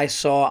movie that I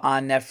saw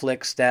on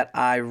Netflix that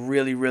I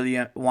really,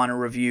 really want to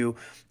review,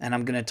 and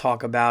I'm going to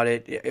talk about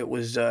it. It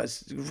was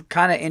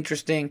kind of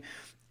interesting,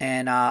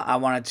 and I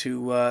wanted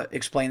to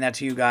explain that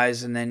to you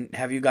guys, and then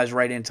have you guys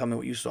write in and tell me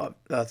what you thought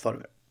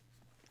of it.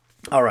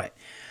 All right.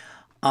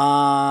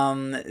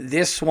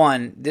 This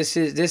one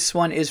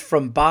is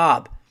from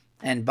Bob,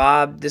 and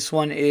Bob, this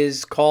one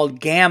is called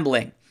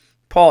Gambling.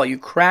 Paul, you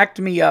cracked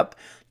me up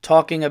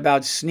talking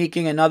about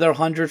sneaking another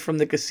 100 from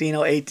the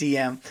casino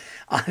ATM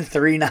on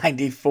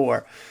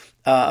 394.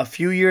 A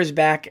few years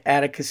back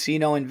at a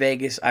casino in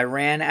Vegas, I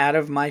ran out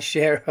of my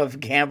share of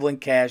gambling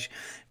cash,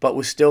 but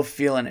was still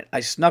feeling it.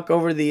 I snuck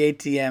over to the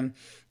ATM.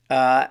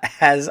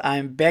 As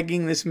I'm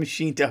begging this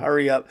machine to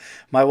hurry up,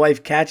 my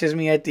wife catches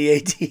me at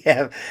the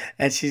ATM,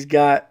 and she's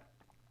got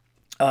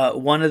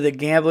one of the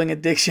gambling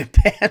addiction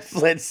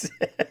pamphlets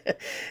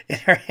in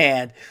her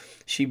hand.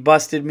 She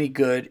busted me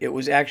good. It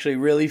was actually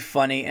really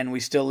funny, and we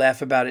still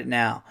laugh about it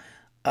now.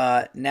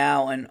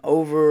 Now an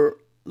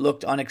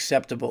overlooked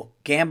unacceptable.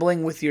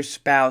 Gambling with your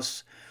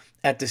spouse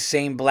at the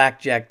same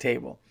blackjack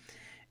table.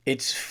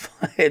 It's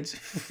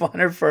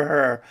funner for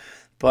her,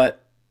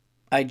 but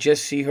I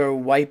just see her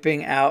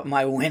wiping out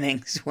my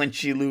winnings when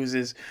she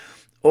loses,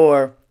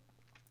 or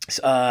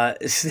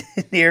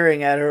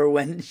sneering at her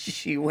when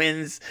she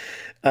wins,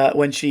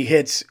 when she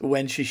hits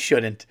when she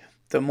shouldn't.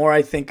 The more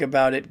I think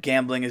about it,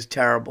 gambling is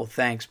terrible.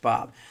 Thanks,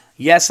 Bob.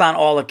 Yes, on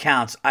all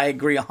accounts. I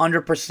agree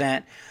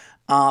 100%.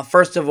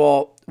 First of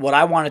all, what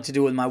I wanted to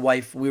do with my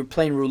wife, we were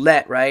playing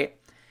roulette, right?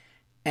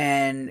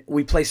 And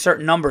we play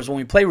certain numbers when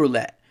we play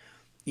roulette,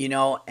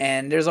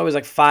 and there's always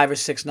like 5 or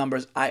 6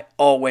 numbers I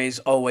always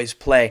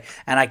play.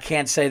 And I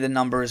can't say the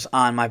numbers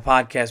on my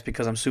podcast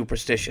because I'm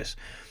superstitious.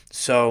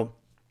 So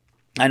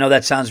I know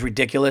that sounds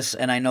ridiculous,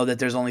 and I know that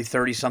there's only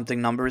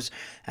 30-something numbers,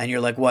 and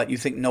you're like, what, you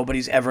think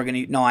nobody's ever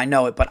going to... No, I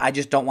know it, but I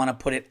just don't want to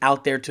put it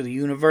out there to the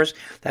universe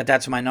that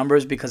that's my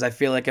numbers, because I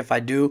feel like if I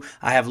do,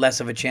 I have less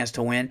of a chance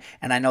to win,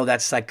 and I know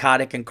that's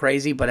psychotic and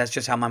crazy, but that's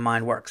just how my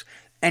mind works.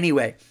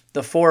 Anyway,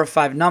 the 4 or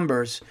 5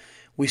 numbers,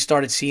 we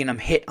started seeing them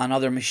hit on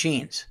other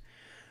machines.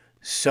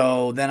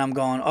 So then I'm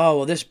going, oh,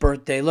 well, this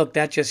birthday, look,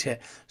 that just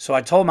hit. So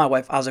I told my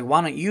wife, I was like,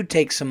 why don't you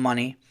take some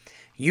money?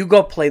 You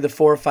go play the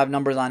 4 or 5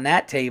 numbers on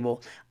that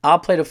table. I'll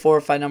play the 4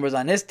 or 5 numbers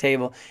on this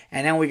table,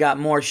 and then we got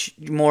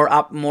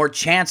more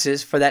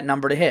chances for that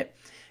number to hit.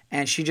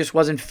 And she just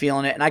wasn't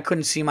feeling it, and I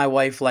couldn't see my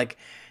wife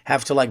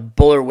have to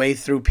bull her way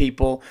through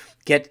people,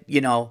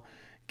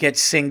 get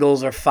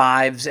singles or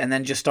fives, and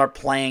then just start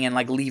playing and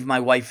leave my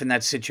wife in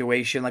that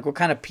situation. What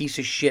kind of piece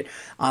of shit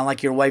on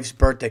your wife's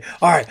birthday?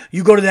 All right,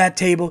 you go to that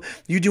table,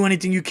 you do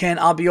anything you can,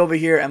 I'll be over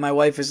here. And my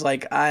wife is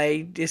like,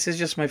 this is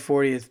just my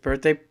 40th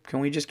birthday. Can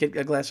we just get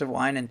a glass of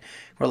wine and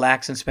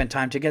relax and spend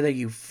time together,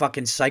 you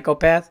fucking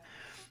psychopath?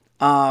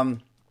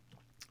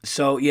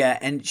 So yeah,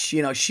 and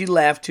she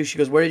laughed too. She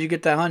goes, where did you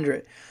get that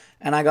 100?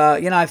 And I go,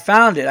 I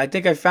found it. I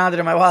think I found it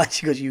in my wallet.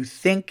 She goes, you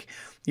think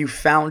you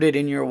found it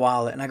in your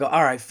wallet? And I go,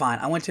 all right, fine.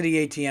 I went to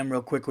the ATM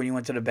real quick when you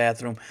went to the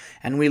bathroom,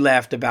 and we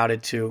laughed about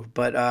it too.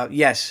 But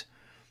yes,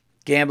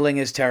 gambling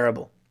is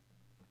terrible.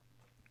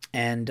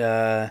 And,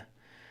 I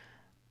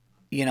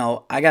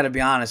got to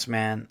be honest,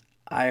 man.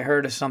 I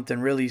heard of something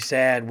really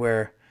sad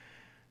where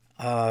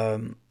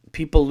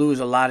people lose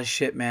a lot of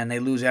shit, man. They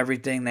lose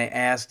everything. They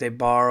ask, they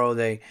borrow,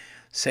 they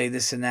say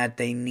this and that.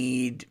 They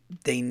need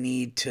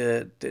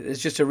to.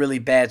 It's just a really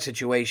bad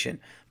situation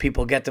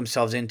people get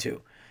themselves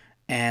into.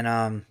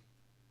 And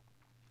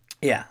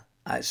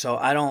so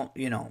I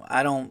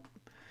don't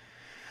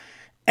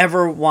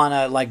ever want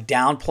to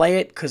downplay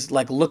it, because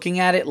looking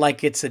at it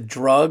like it's a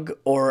drug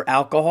or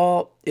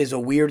alcohol is a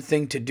weird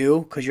thing to do,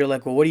 because you're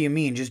like, well, what do you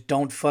mean? Just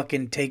don't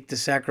fucking take the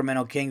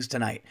Sacramento Kings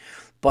tonight.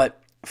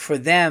 But for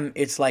them,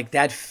 it's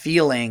that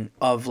feeling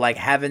of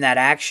having that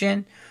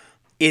action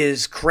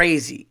is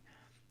crazy.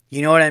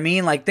 You know what I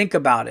mean? Think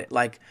about it.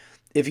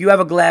 If you have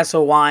a glass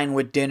of wine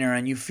with dinner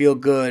and you feel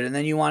good, and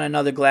then you want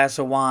another glass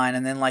of wine,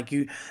 and then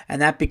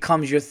and that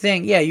becomes your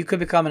thing. Yeah, you could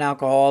become an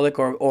alcoholic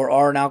or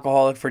are an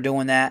alcoholic for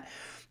doing that,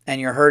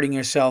 and you're hurting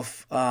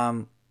yourself.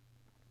 I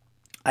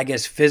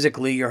guess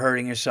physically you're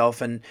hurting yourself,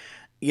 and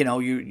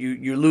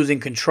you're losing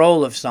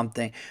control of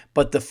something.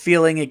 But the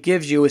feeling it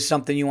gives you is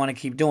something you want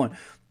to keep doing.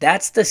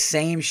 That's the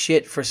same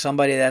shit for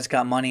somebody that's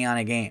got money on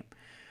a game.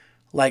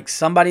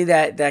 Somebody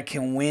that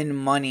can win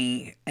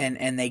money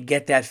and they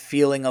get that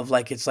feeling of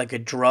it's like a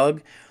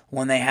drug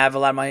when they have a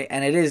lot of money.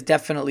 And it is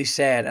definitely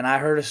sad. And I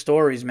heard of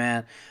stories,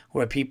 man,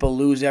 where people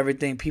lose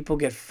everything. People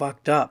get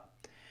fucked up.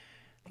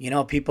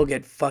 People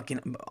get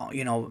fucking,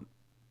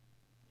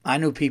 I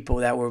knew people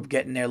that were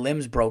getting their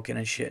limbs broken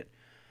and shit.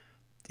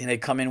 And they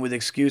come in with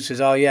excuses.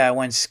 Oh, yeah, I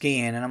went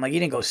skiing. And I'm like, you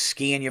didn't go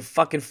skiing. You're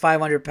fucking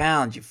 500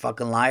 pounds, you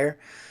fucking liar.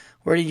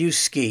 Where do you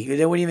ski?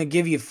 They wouldn't even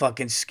give you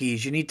fucking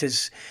skis.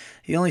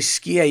 You only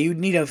ski. Yeah, you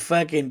need a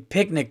fucking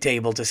picnic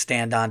table to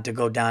stand on to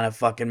go down a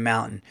fucking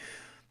mountain.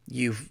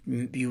 You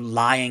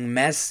lying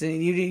mess.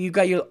 You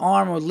got your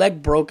arm or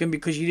leg broken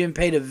because you didn't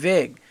pay the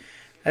vig.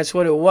 That's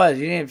what it was.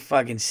 You didn't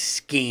fucking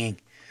skiing.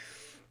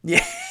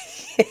 Yeah.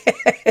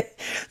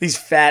 These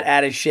fat,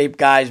 out of shape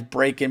guys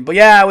breaking. But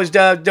yeah, I was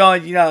doing,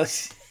 I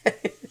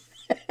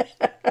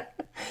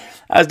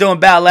was doing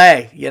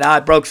ballet. I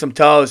broke some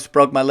toes,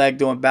 broke my leg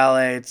doing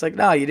ballet. It's like,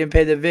 no, you didn't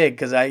pay the vig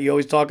because you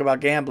always talk about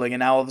gambling,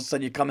 and now all of a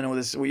sudden you're coming in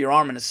with your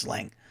arm in a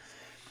sling.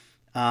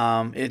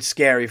 It's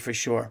scary for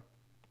sure.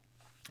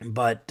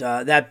 But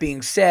that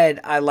being said,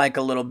 I like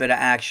a little bit of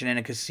action in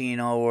a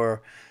casino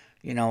or,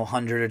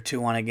 100 or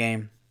 2 on a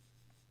game.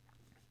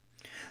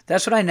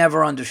 That's what I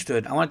never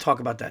understood. I want to talk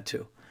about that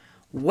too.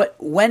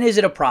 When is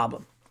it a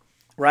problem,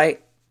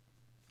 right?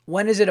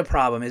 When is it a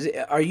problem?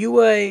 Are you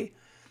an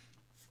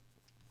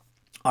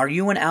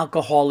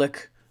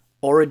alcoholic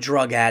or a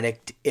drug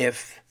addict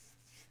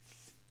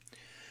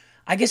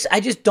I guess I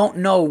just don't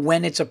know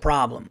when it's a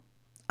problem.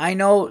 I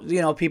know,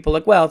 people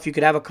like, well, if you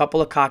could have a couple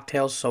of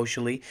cocktails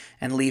socially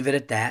and leave it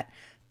at that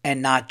and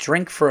not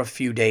drink for a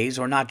few days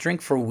or not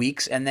drink for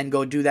weeks and then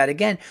go do that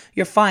again,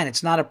 you're fine.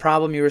 It's not a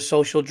problem. You're a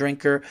social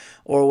drinker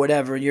or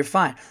whatever. You're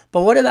fine.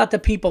 But what about the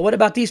people? What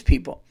about these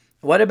people?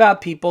 What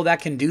about people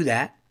that can do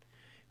that,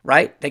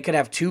 right? They could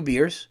have 2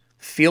 beers,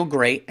 feel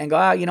great, and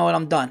go, you know what?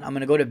 I'm done. I'm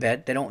going to go to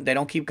bed. They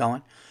don't keep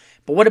going.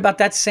 But what about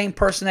that same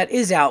person that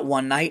is out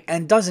one night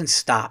and doesn't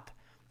stop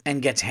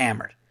and gets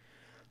hammered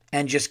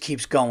and just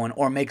keeps going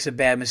or makes a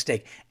bad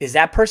mistake? Is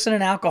that person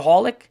an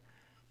alcoholic?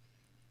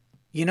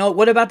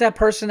 What about that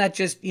person that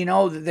just,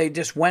 they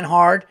just went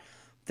hard,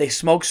 they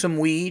smoked some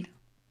weed?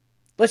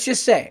 Let's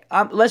just say,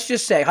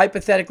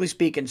 hypothetically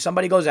speaking,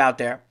 somebody goes out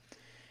there,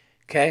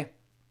 okay?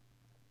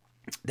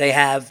 They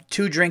have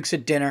 2 drinks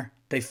at dinner,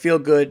 they feel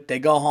good, they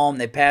go home,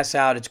 they pass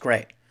out, it's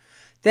great.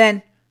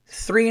 Then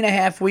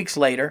 3.5 weeks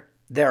later,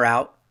 they're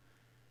out,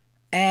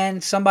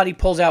 and somebody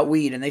pulls out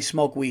weed and they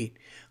smoke weed.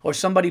 Or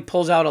somebody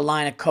pulls out a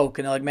line of Coke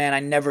and they're like, man,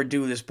 I never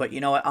do this, but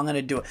you know what? I'm going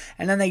to do it.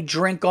 And then they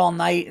drink all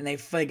night and they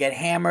get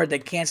hammered. They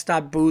can't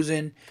stop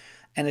boozing.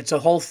 And it's a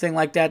whole thing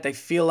like that. They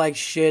feel like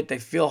shit. They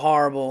feel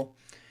horrible.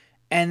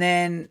 And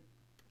then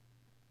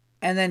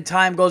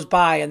time goes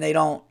by and they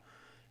don't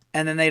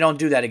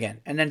do that again.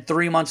 And then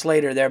 3 months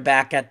later, they're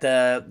back at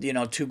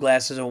the, 2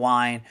 glasses of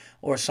wine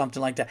or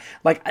something like that.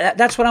 Like,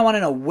 that's what I want to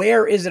know.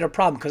 Where is it a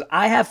problem? Because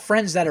I have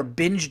friends that are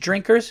binge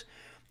drinkers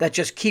that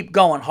just keep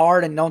going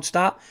hard and don't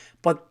stop.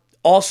 But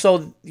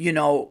also,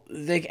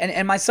 they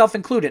and myself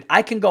included,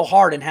 I can go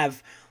hard and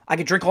I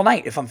could drink all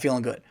night if I'm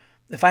feeling good.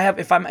 If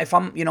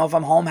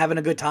I'm home having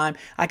a good time,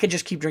 I could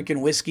just keep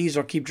drinking whiskeys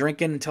or keep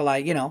drinking until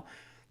I,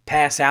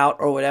 pass out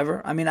or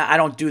whatever. I mean, I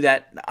don't do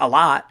that a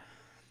lot,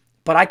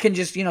 but I can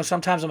just,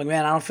 sometimes I'm like,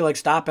 man, I don't feel like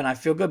stopping. I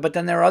feel good. But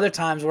then there are other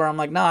times where I'm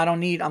like, no,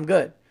 I'm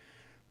good.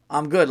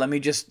 I'm good. Let me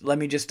just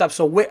stop.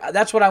 So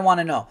that's what I want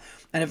to know.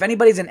 And if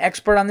anybody's an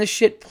expert on this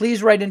shit,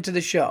 please write into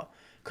the show.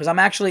 Because I'm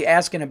actually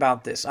asking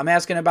about this. I'm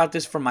asking about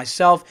this for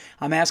myself.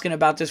 I'm asking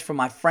about this for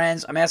my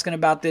friends. I'm asking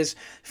about this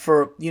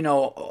for,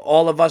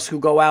 all of us who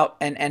go out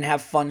and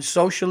have fun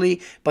socially,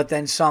 but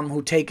then some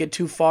who take it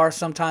too far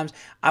sometimes.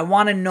 I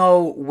want to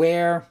know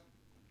where,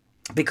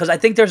 because I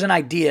think there's an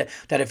idea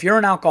that if you're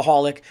an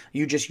alcoholic,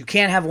 you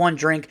can't have one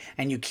drink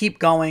and you keep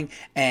going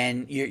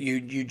and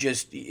you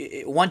just,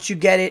 once you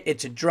get it,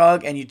 it's a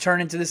drug and you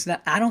turn into this and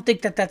that. I don't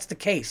think that that's the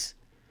case.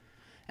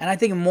 And I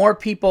think more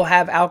people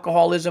have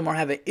alcoholism or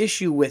have an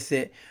issue with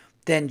it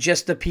than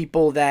just the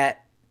people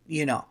that,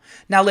 Now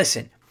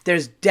listen,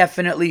 there's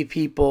definitely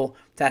people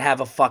that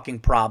have a fucking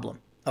problem,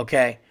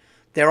 okay?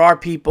 There are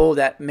people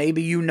that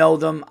maybe you know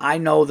them, I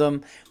know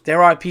them.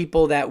 There are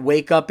people that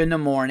wake up in the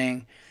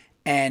morning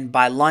and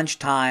by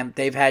lunchtime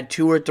they've had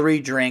 2 or 3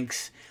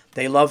 drinks.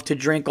 They love to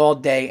drink all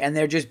day and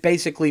they're just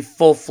basically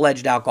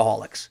full-fledged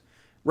alcoholics,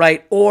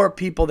 right? Or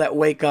people that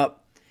wake up.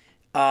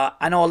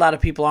 I know a lot of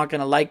people aren't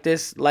going to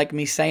like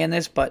me saying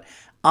this, but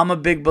I'm a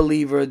big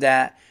believer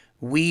that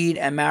weed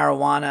and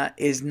marijuana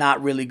is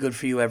not really good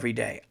for you every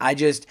day. I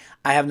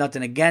have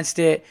nothing against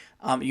it.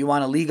 You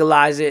want to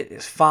legalize it,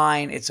 it's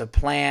fine. It's a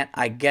plant.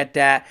 I get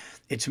that.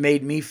 It's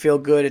made me feel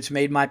good. It's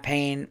made my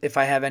pain, if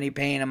I have any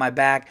pain in my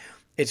back,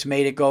 it's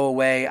made it go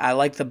away. I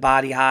like the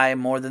body high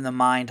more than the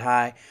mind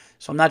high.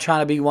 So I'm not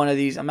trying to be one of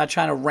these. I'm not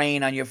trying to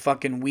rain on your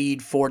fucking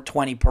weed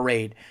 420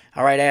 parade.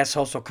 All right,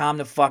 asshole, so calm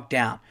the fuck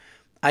down.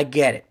 I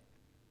get it.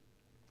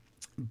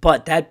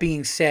 But that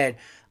being said,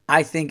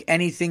 I think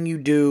anything you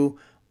do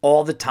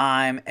all the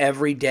time,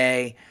 every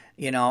day,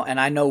 and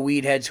I know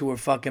weed heads who are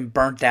fucking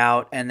burnt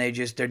out and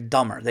they're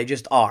dumber. They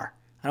just are.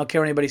 I don't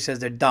care what anybody says,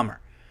 they're dumber.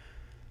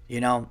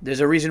 There's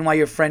a reason why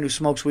your friend who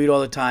smokes weed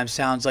all the time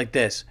sounds like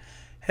this.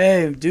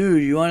 Hey,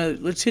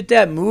 dude, let's hit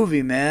that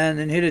movie, man,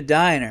 and hit a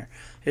diner.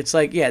 It's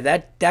like, yeah,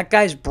 that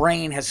guy's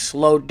brain has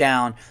slowed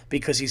down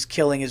because he's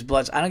killing his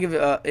blood. I don't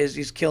give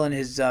he's killing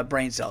his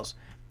brain cells.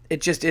 It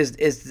just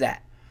is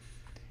that.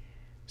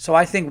 So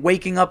I think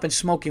waking up and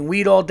smoking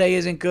weed all day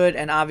isn't good,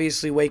 and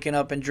obviously waking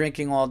up and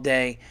drinking all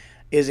day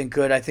isn't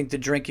good. I think the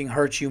drinking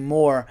hurts you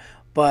more.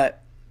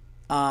 But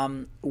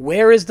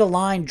where is the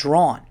line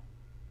drawn?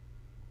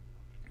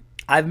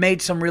 I've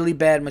made some really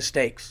bad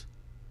mistakes.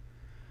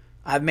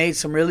 I've made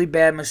some really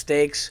bad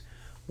mistakes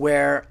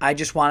where I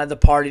just wanted the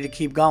party to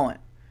keep going.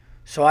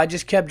 So I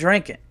just kept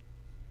drinking.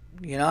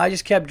 I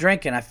just kept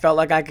drinking. I felt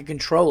like I could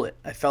control it.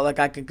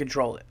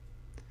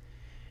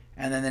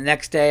 And then the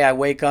next day I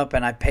wake up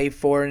and I pay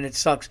for it and it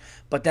sucks.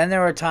 But then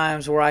there are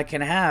times where I can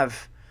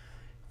have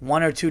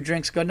one or two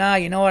drinks, go, nah,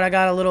 you know what? I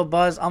got a little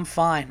buzz. I'm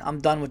fine. I'm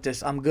done with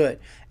this. I'm good.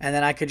 And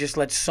then I could just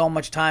let so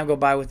much time go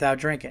by without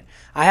drinking.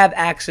 I have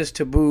access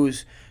to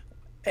booze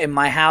in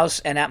my house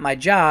and at my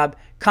job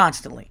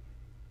constantly.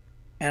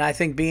 And I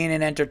think being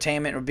in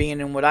entertainment or being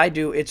in what I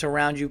do, it's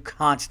around you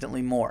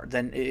constantly more.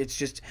 Then it's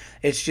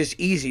just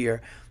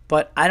easier.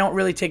 But I don't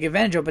really take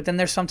advantage of it. But then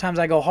there's sometimes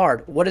I go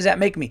hard. What does that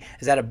make me?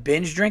 Is that a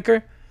binge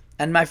drinker?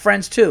 And my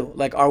friends too.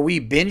 Like, are we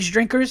binge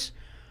drinkers?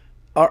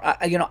 Or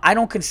I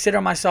don't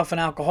consider myself an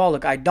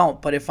alcoholic. I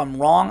don't. But if I'm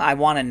wrong, I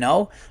want to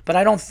know. But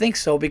I don't think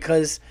so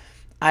because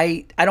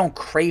I don't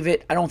crave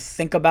it. I don't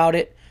think about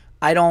it.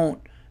 I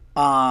don't.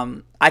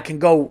 I can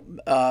go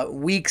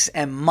weeks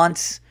and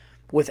months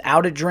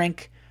without a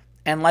drink.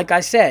 And like I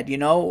said,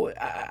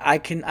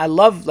 I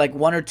love like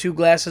one or two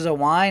glasses of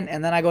wine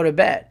and then I go to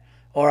bed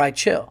or I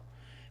chill.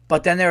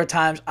 But then there are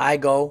times I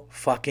go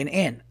fucking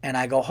in and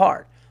I go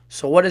hard.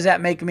 So what does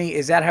that make me?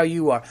 Is that how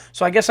you are?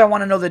 So I guess I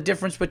want to know the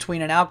difference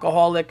between an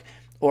alcoholic,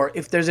 or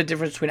if there's a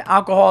difference between an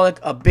alcoholic,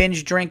 a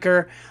binge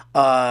drinker,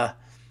 I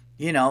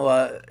don't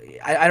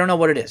know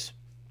what it is.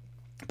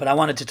 But I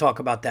wanted to talk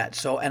about that.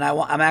 So, and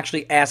I'm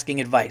actually asking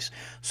advice.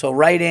 So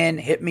write in,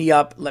 hit me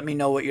up, let me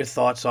know what your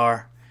thoughts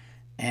are.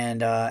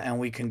 And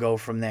we can go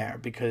from there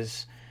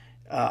because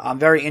I'm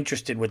very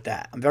interested with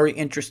that. I'm very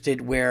interested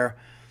where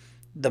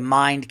the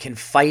mind can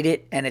fight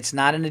it and it's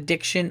not an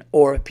addiction,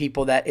 or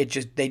people that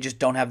they just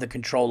don't have the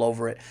control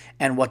over it,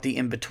 and what the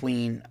in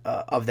between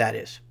of that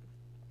is.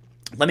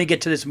 Let me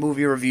get to this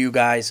movie review,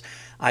 guys.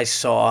 I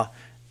saw.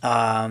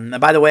 And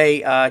by the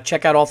way,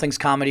 check out All Things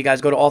Comedy, guys.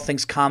 Go to All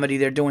Things Comedy.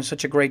 They're doing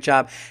such a great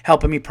job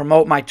helping me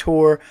promote my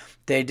tour.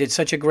 They did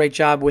such a great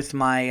job with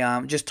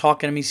my just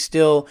talking to me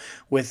still,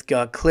 with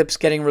clips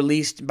getting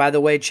released. By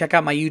the way, check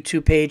out my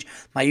YouTube page.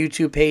 My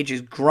YouTube page is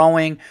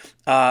growing.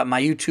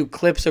 My YouTube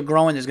clips are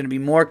growing. There's going to be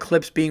more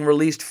clips being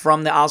released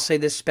from the I'll Say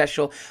This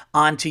special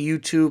onto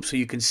YouTube, so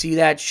you can see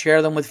that.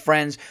 Share them with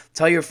friends.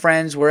 Tell your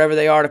friends wherever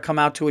they are to come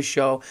out to a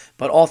show.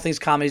 But All Things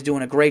Comedy is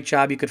doing a great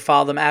job. You could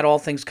follow them at All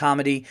Things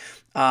Comedy.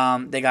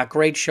 They got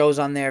great shows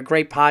on there,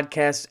 great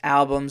podcasts,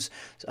 albums,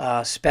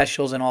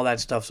 specials, and all that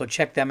stuff. So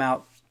check them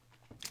out.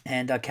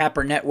 And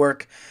Capper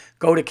Network.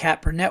 Go to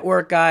Capper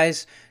Network,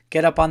 guys.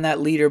 Get up on that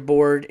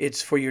leaderboard.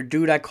 It's for your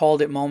Dude I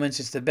Called It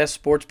moments. It's the best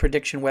sports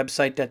prediction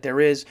website that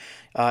there is.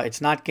 It's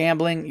not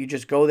gambling. You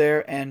just go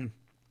there and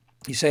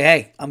you say,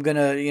 hey, I'm going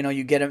to,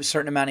 you get a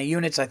certain amount of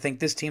units. I think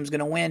this team's going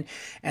to win.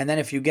 And then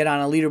if you get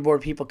on a leaderboard,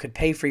 people could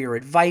pay for your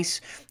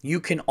advice. You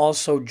can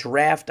also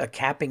draft a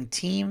capping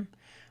team,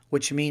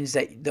 which means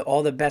that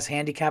all the best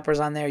handicappers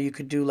on there, you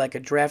could do like a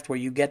draft where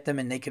you get them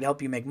and they could help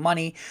you make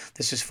money.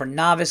 This is for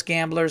novice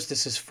gamblers.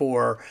 This is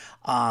for,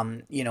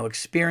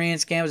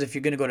 experienced gamblers. If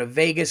you're going to go to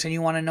Vegas and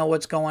you want to know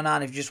what's going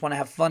on, if you just want to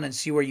have fun and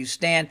see where you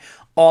stand,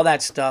 all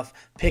that stuff,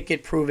 pick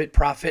it, prove it,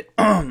 profit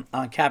on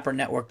Capper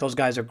Network. Those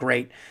guys are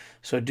great.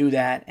 So do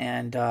that.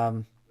 And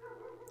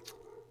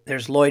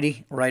there's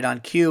Lloydie right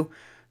on cue,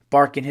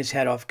 barking his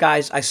head off.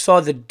 Guys, I saw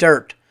The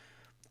Dirt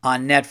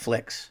on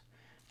Netflix.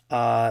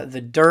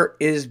 The Dirt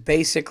is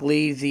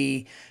basically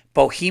the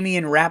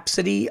Bohemian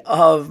Rhapsody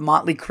of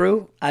Motley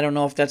Crue. I don't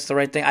know if that's the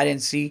right thing. I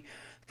didn't see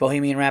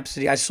Bohemian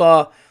Rhapsody. I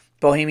saw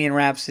Bohemian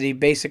Rhapsody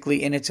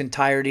basically in its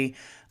entirety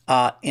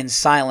in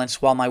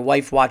silence while my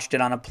wife watched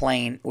it on a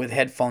plane with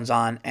headphones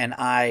on, and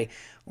I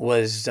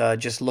was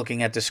just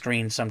looking at the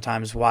screen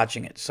sometimes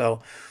watching it.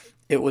 So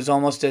it was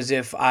almost as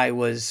if I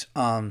was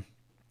it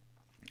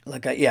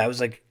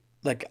was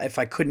like if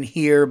I couldn't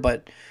hear,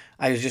 but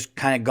I was just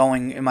kind of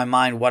going in my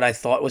mind what I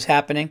thought was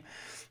happening.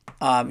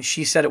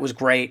 She said it was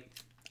great.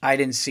 I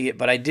didn't see it,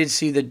 but I did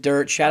see The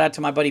Dirt. Shout out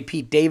to my buddy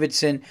Pete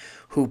Davidson,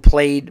 who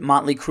played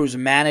Motley Crue's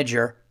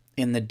manager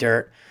in The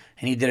Dirt,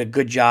 and he did a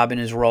good job in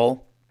his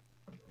role.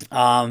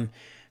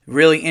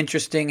 Really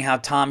interesting how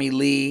Tommy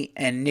Lee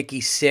and Nikki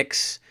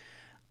Sixx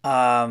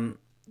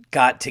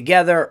got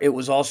together. It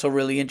was also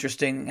really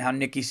interesting how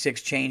Nikki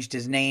Sixx changed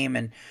his name,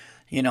 and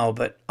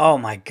but oh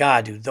my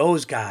God, dude,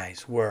 those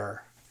guys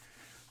were.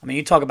 I mean,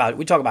 we talk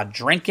about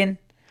drinking,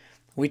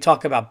 we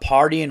talk about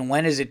partying.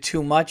 When is it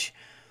too much?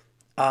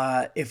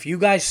 If you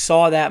guys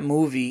saw that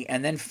movie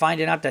and then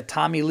finding out that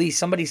Tommy Lee,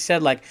 somebody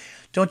said like,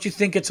 don't you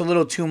think it's a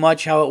little too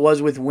much how it was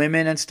with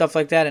women and stuff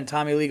like that? And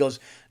Tommy Lee goes,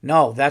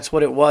 no, that's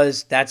what it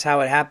was. That's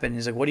how it happened.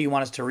 He's like, what do you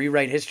want us to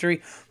rewrite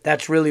history?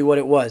 That's really what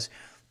it was.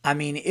 I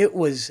mean, it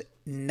was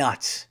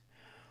nuts.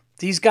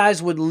 These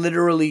guys would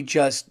literally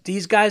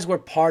these guys were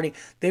partying.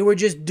 They were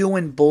just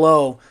doing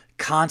blow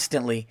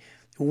constantly.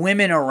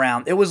 women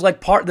around. It was like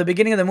the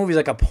beginning of the movie is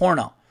like a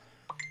porno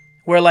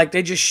where like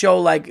they just show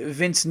like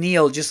Vince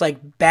Neil just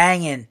like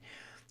banging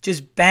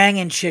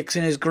chicks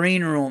in his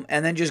green room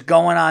and then just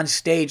going on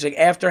stage like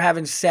after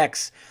having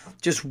sex,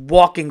 just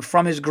walking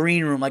from his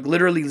green room, like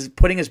literally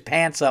putting his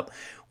pants up,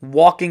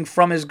 walking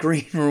from his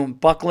green room,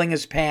 buckling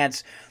his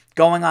pants,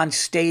 going on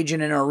stage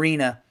in an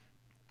arena,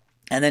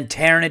 and then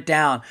tearing it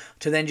down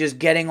to then just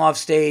getting off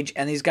stage,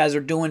 and these guys are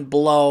doing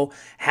blow,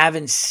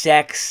 having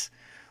sex.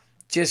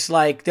 Just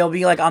like they'll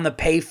be like on the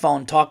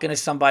payphone talking to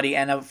somebody,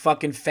 and a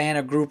fucking fan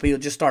or groupie will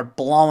just start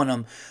blowing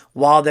them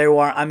while they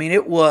were. I mean,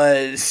 it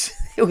was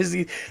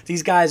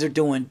these guys are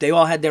doing. They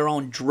all had their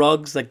own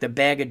drugs, like the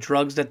bag of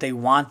drugs that they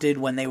wanted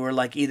when they were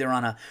like either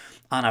on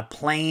a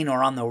plane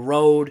or on the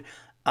road.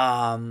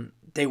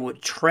 They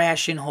would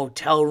trash in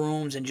hotel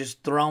rooms and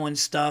just throwing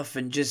stuff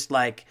and just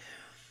like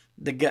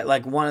the guy,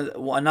 like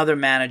another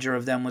manager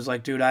of them was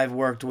like, dude, I've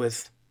worked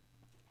with,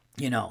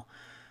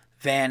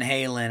 Van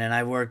Halen, and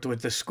I worked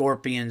with the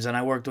Scorpions, and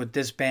I worked with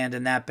this band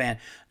and that band.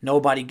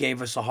 Nobody gave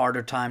us a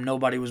harder time.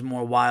 Nobody was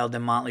more wild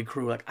than Motley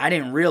Crue. Like, I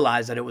didn't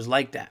realize that it was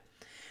like that.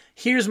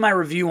 Here's my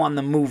review on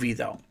the movie,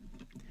 though.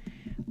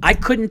 I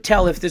couldn't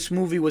tell if this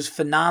movie was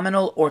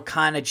phenomenal or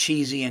kind of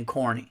cheesy and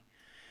corny.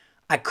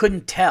 I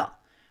couldn't tell.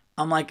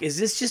 I'm like, is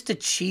this just a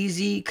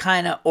cheesy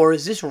kind of, or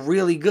is this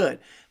really good?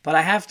 But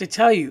I have to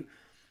tell you,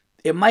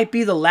 it might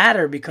be the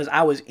latter because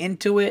I was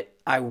into it.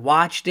 I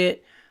watched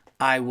it.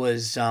 I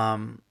was,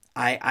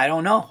 I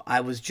don't know.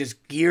 I was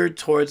just geared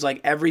towards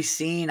like every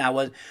scene.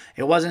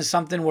 It wasn't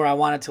something where I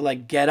wanted to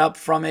like get up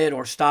from it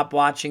or stop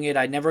watching it.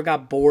 I never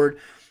got bored.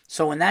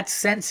 So in that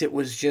sense, it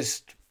was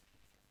just,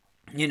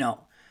 I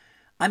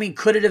mean,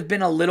 could it have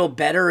been a little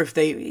better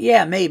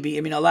yeah, maybe.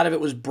 I mean, a lot of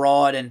it was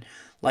broad and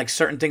like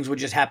certain things would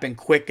just happen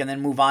quick and then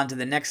move on to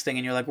the next thing.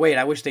 And you're like, wait,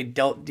 I wish they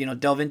delve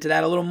into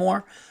that a little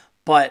more.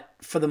 But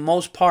for the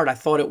most part, I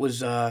thought it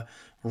was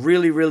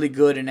really, really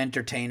good and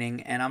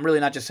entertaining. And I'm really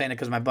not just saying it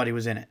because my buddy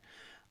was in it.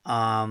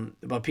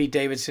 But Pete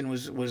Davidson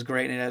was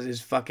great, and it has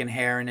his fucking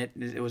hair in it.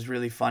 It was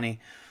really funny.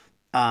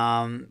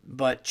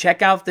 But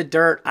check out The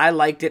Dirt. I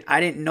liked it. I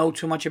didn't know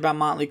too much about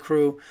Motley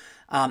Crue.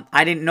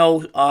 I didn't know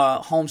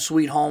Home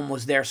Sweet Home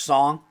was their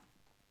song.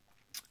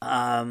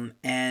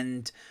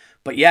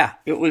 But yeah,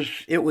 it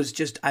was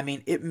just, I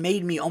mean, it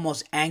made me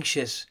almost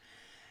anxious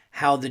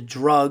how the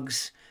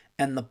drugs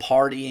and the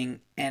partying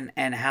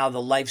and how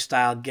the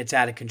lifestyle gets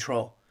out of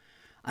control.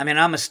 I mean,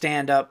 I'm a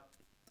stand-up.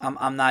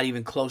 I'm not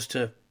even close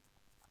to,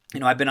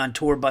 I've been on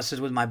tour buses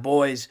with my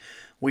boys.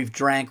 We've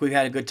drank. We've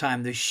had a good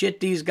time. The shit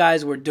these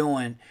guys were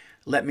doing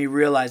let me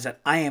realize that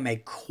I am a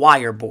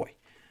choir boy.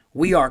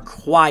 We are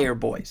choir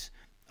boys.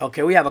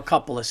 Okay, we have a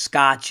couple of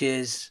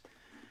scotches,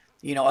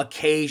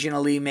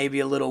 occasionally maybe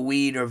a little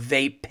weed or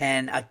vape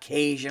pen,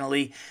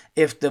 occasionally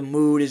if the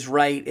mood is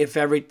right, if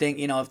everything,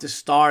 if the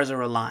stars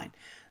are aligned.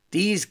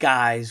 These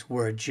guys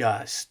were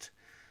just,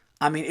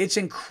 I mean, it's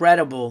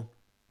incredible.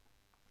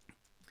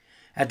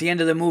 At the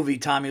end of the movie,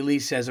 Tommy Lee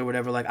says or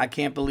whatever, like, I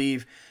can't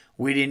believe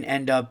we didn't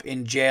end up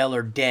in jail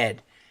or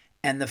dead.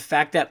 And the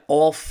fact that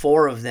all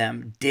four of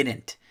them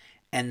didn't,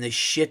 and the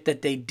shit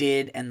that they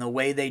did and the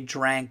way they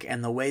drank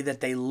and the way that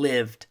they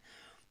lived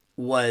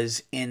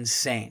was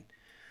insane.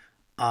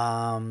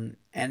 And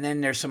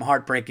then there's some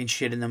heartbreaking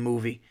shit in the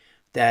movie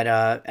that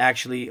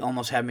actually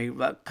almost had me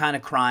kind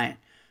of crying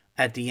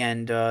at the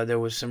end. There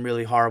was some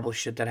really horrible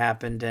shit that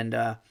happened, and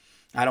I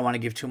don't want to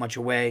give too much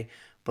away,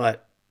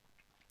 but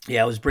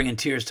yeah, it was bringing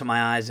tears to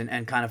my eyes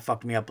and kind of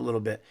fucked me up a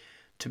little bit,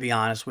 to be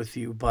honest with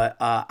you. But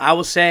I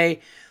will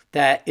say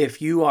that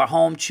if you are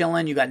home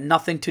chilling, you got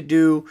nothing to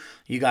do,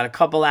 you got a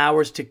couple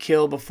hours to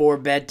kill before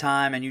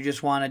bedtime, and you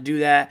just want to do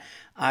that,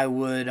 I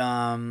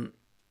love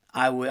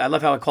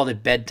how I called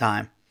it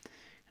bedtime,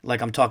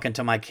 like I'm talking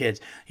to my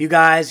kids. You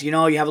guys, you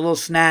have a little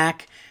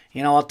snack,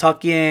 I'll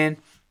tuck you in.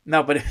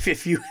 No, but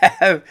if you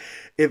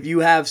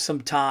have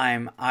some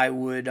time, I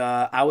would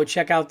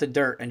check out The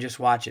Dirt and just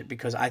watch it,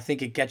 because I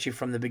think it gets you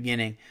from the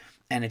beginning,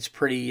 and it's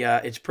pretty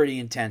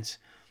intense,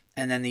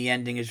 and then the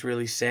ending is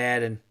really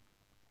sad, and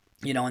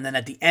and then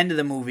at the end of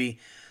the movie,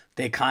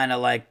 they kind of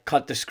like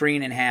cut the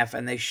screen in half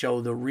and they show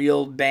the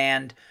real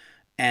band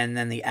and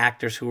then the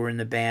actors who were in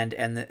the band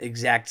and the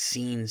exact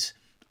scenes,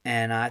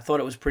 and I thought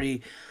it was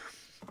pretty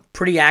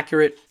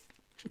accurate.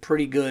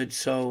 Pretty good.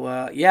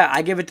 So yeah,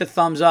 I give it the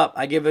thumbs up.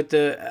 I give it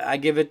the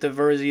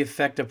Verzi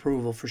effect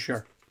approval for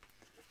sure.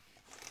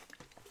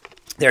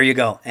 There you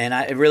go. And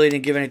I really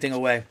didn't give anything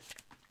away.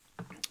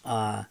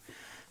 But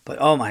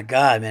oh my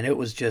god, man, it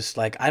was just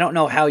like, I don't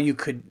know how you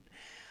could.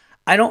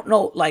 I don't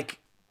know, like,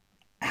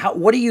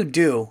 what do you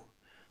do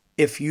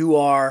if you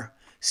are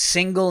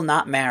single,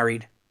 not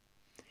married,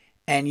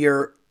 and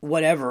you're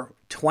whatever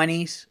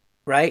 20s,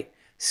 right?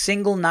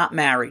 Single, not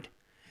married,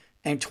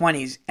 and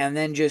 20s, and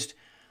then just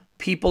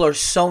people are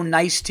so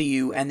nice to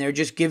you and they're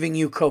just giving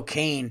you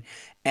cocaine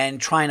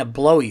and trying to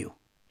blow you.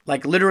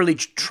 Like literally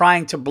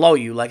trying to blow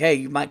you. Like,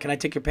 hey, can I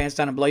take your pants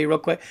down and blow you real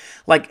quick?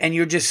 Like, and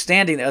you're just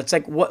standing there. It's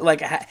like, what,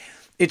 like,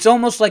 it's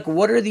almost like,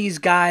 what are these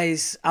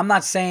guys? I'm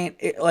not saying,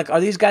 like, are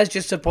these guys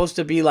just supposed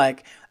to be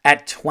like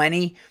at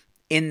 20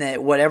 in the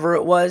whatever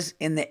it was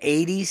in the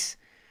 80s,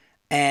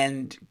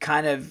 and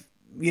kind of,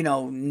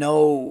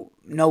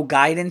 no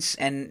guidance,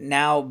 and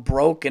now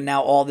broke, and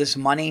now all this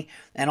money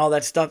and all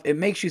that stuff. It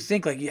makes you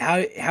think like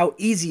how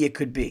easy it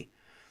could be.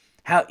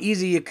 How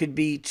easy it could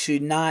be to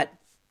not.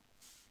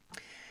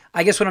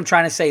 I guess what I'm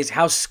trying to say is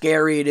how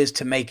scary it is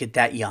to make it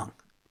that young,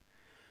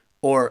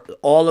 or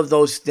all of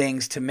those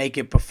things to make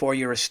it before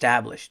you're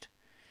established.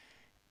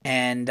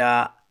 And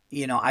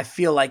I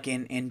feel like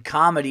in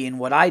comedy and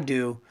what I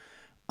do,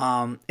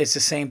 it's the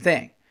same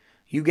thing.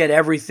 You get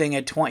everything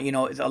at 20.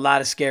 A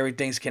lot of scary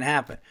things can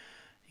happen.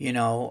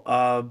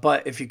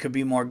 But if you could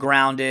be more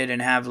grounded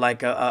and have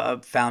like a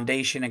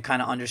foundation and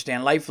kind of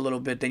understand life a little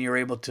bit, then you're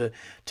able to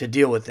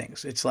deal with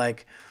things. It's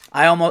like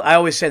I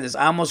always say this.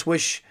 I almost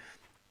wish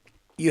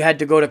you had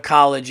to go to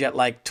college at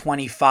like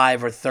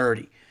 25 or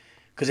 30.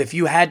 Because if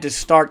you had to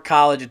start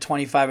college at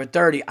 25 or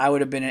 30, I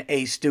would have been an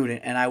A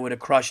student and I would have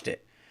crushed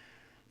it.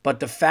 But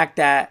the fact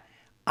that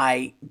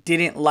I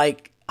didn't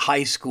like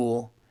high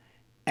school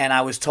and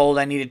I was told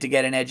I needed to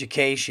get an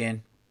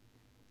education,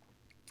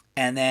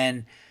 and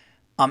then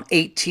I'm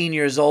 18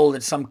 years old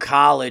at some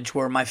college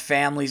where my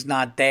family's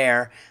not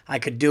there, I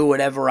could do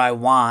whatever I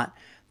want.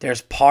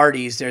 There's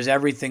parties, there's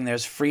everything,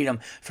 there's freedom.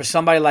 For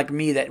somebody like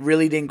me that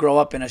really didn't grow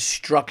up in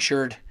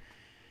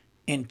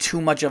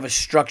too much of a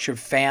structured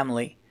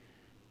family,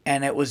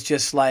 and it was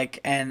just like,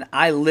 and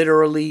I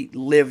literally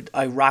lived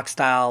a rock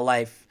style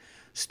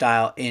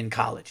lifestyle in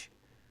college,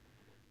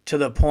 to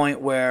the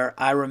point where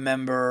I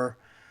remember,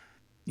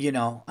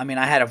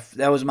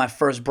 that was my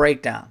first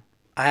breakdown.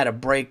 I had a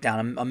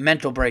breakdown, a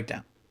mental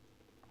breakdown.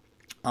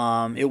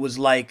 It was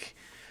like,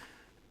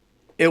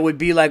 it would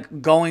be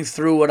like going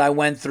through what I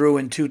went through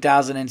in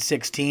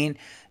 2016,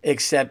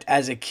 except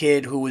as a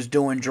kid who was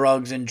doing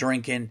drugs and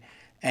drinking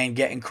and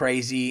getting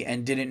crazy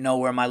and didn't know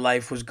where my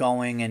life was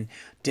going, and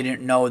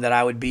didn't know that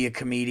I would be a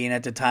comedian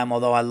at the time,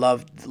 although I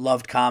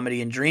loved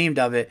comedy and dreamed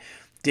of it.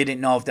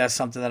 Didn't know if that's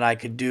something that I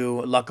could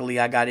do. Luckily,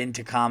 I got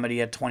into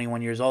comedy at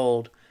 21 years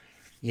old,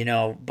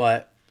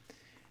 but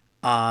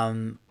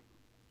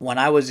when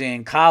I was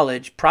in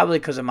college, probably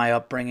because of my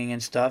upbringing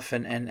and stuff,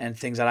 and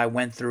things that I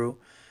went through,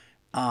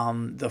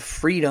 the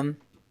freedom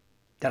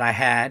that I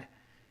had,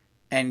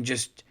 and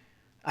just,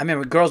 I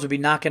remember girls would be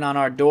knocking on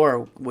our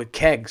door with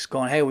kegs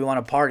going, "Hey, we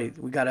want to party.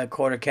 We got a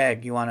quarter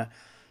keg. You want to?"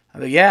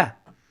 I'm like, "Yeah."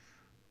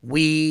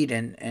 Weed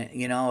and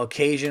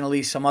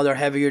occasionally some other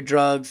heavier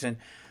drugs, and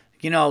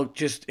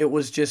it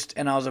was just,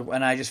 and I was like,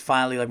 and I just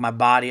finally, like, my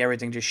body,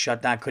 everything just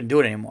shut down. I couldn't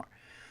do it anymore,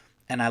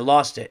 and I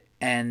lost it.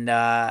 And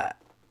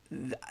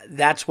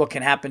that's what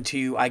can happen to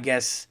you, I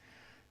guess,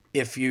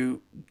 if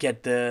you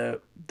get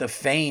the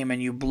fame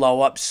and you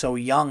blow up so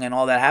young and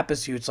all that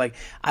happens to you. It's like,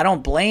 I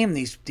don't blame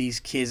these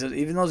kids,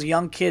 even those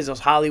young kids, those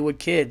Hollywood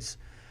kids,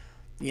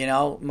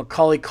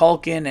 Macaulay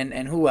Culkin,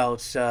 and who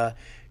else?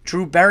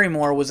 Drew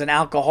Barrymore was an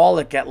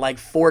alcoholic at like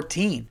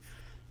 14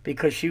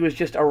 because she was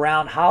just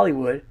around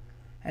Hollywood,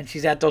 and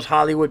she's at those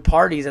Hollywood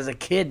parties as a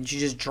kid, and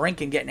she's just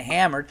drinking, getting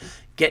hammered,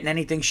 getting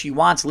anything she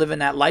wants, living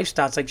that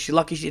lifestyle. It's like she's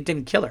lucky it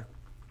didn't kill her.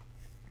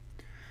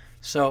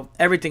 So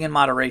everything in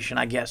moderation,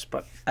 I guess.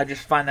 But I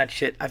find that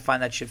shit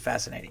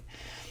fascinating.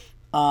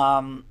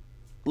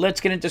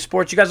 Let's get into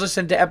sports. You guys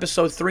listen to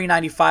episode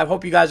 395.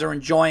 Hope you guys are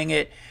enjoying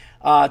it.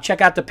 Check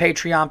out the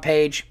Patreon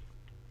page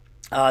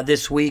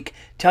this week.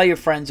 Tell your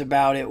friends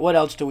about it. What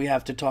else do we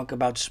have to talk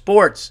about?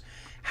 Sports.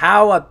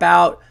 How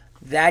about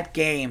that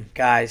game,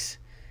 guys?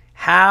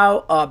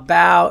 How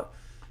about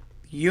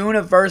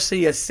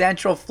University of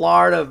Central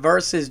Florida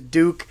versus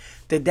Duke?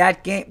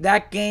 That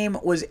game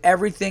was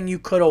everything you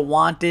could have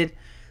wanted.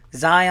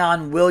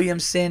 Zion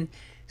Williamson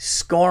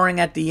scoring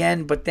at the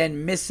end, but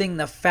then missing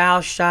the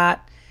foul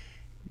shot.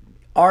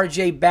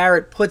 RJ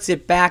Barrett puts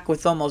it back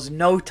with almost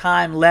no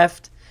time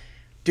left.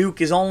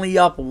 Duke is only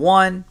up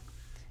 1.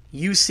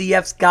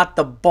 UCF's got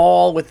the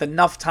ball with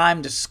enough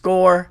time to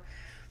score.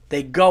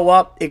 They go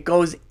up. It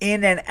goes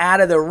in and out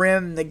of the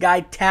rim. The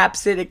guy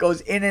taps it. It goes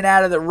in and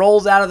out of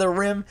rolls out of the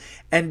rim,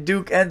 and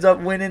Duke ends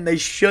up winning. They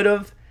should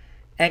have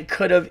and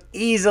could have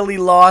easily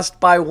lost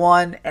by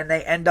 1, and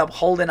they end up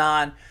holding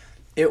on.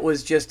 It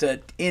was just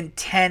an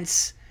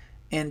intense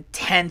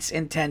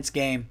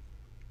game.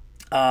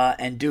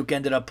 And Duke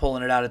ended up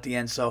pulling it out at the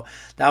end. So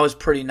that was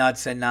pretty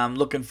nuts, and I'm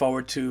looking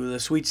forward to the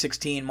Sweet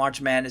 16. March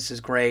Madness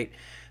is great.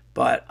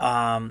 But,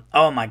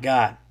 oh my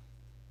God.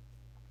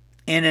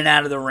 In and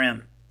out of the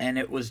rim. And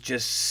it was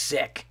just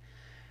sick.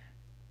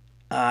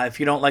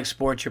 If you don't like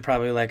sports, you're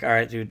probably like, all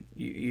right, dude,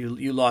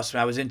 you lost me.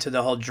 I was into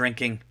the whole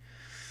drinking.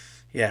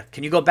 Yeah.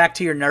 Can you go back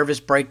to your nervous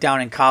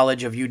breakdown in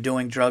college of you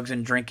doing drugs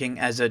and drinking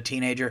as a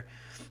teenager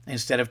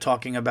instead of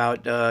talking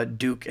about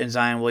Duke and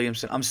Zion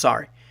Williamson? I'm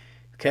sorry.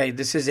 Okay.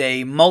 This is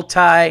a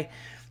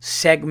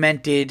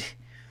multi-segmented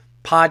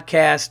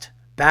podcast.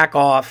 Back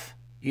off.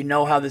 You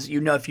know how this,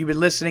 if you've been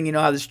listening, you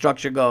know how the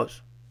structure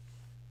goes.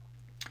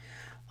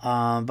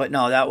 But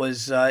no, that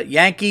was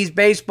Yankees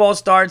baseball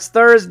starts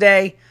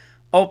Thursday.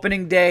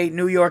 Opening day,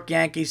 New York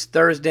Yankees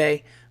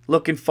Thursday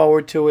Looking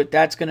forward to it.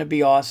 That's going to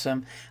be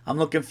awesome. I'm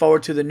looking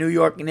forward to the New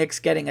York Knicks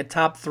getting a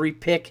top 3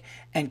 pick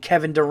and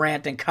Kevin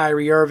Durant and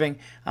Kyrie Irving.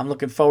 I'm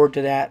looking forward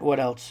to that. What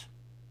else?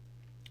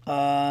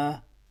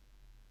 And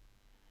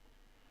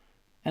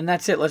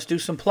that's it. Let's do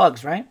some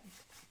plugs, right?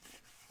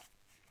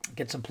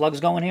 Get some plugs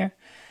going here.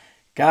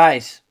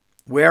 Guys,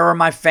 where are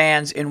my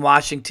fans in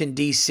Washington,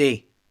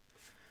 D.C.?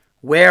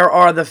 Where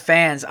are the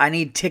fans? I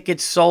need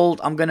tickets sold.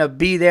 I'm going to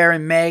be there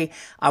in May.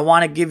 I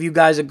want to give you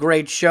guys a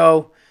great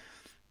show.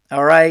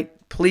 All right?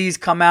 Please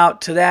come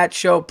out to that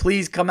show.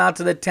 Please come out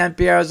to the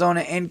Tempe,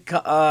 Arizona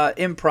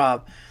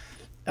Improv.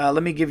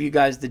 Let me give you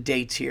guys the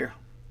dates here.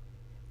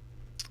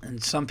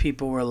 And some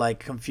people were like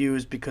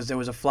confused because there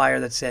was a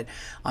flyer that said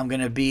I'm going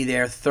to be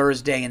there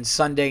Thursday and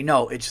Sunday.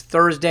 No, it's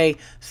Thursday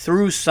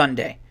through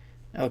Sunday.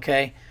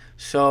 Okay?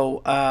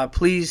 So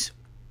please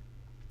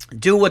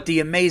do what the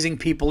amazing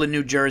people in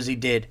New Jersey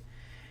did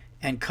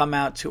and come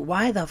out to...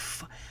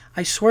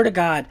 I swear to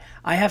God,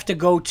 I have to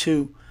go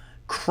to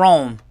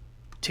Chrome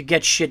to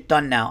get shit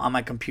done now on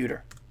my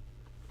computer.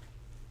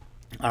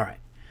 All right.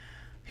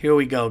 Here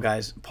we go,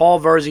 guys. Paul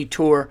Verzi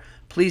Tour.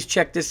 Please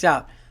check this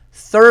out.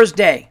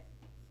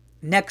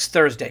 Next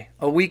Thursday,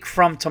 a week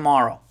from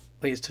tomorrow.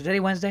 Wait, is today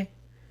Wednesday?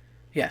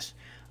 Yes.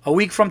 A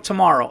week from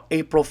tomorrow,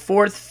 April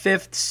 4th,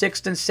 5th,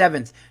 6th, and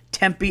 7th,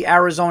 Tempe,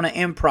 Arizona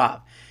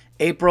Improv.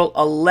 April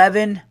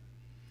 11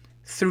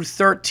 through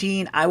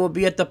 13, I will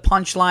be at the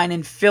Punchline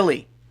in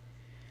Philly.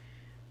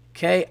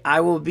 Okay,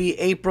 I will be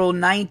April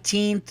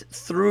 19th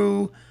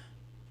through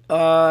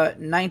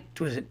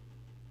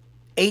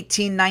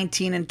 18,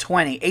 19, and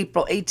 20.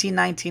 April 18,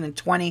 19, and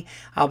 20,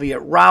 I'll be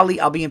at Raleigh.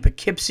 I'll be in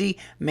Poughkeepsie,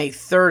 May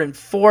 3rd and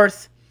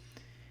 4th.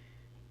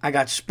 I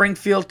got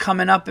Springfield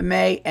coming up in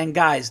May. And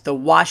guys, the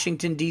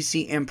Washington,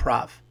 D.C.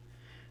 Improv.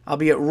 I'll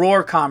be at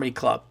Roar Comedy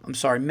Club. I'm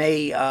sorry,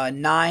 May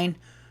 9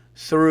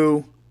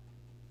 through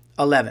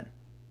 11.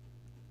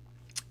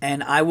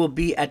 And I will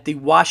be at the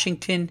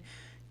Washington,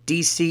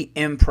 D.C.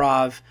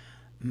 Improv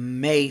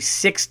May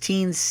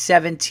 16,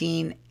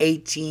 17,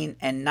 18,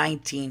 and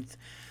 19th.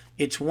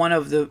 It's one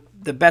of the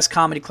best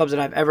comedy clubs that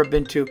I've ever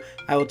been to.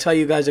 I will tell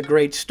you guys a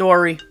great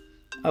story.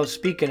 Oh,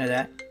 speaking of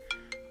that,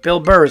 Bill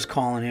Burr is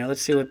calling here.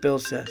 Let's see what Bill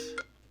says.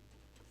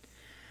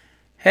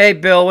 Hey,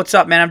 Bill, what's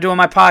up, man? I'm doing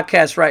my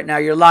podcast right now.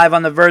 You're live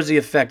on the Verzi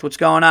Effect. What's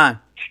going on?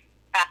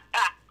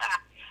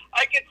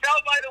 I can tell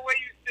by the way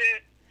you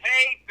said,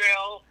 hey,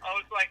 Bill. I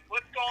was like,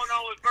 what's going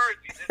on with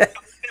Verzi? There's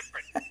something different.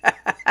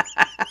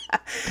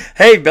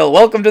 Hey, Bill,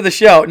 welcome to the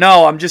show.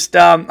 No, I'm just,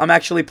 I'm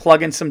actually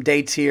plugging some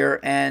dates here.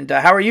 And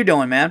how are you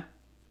doing, man?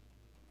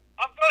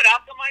 I'm good. How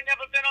come I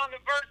never been on the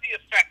Verzi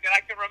Effect that I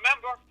can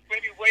remember?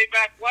 Maybe way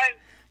back when.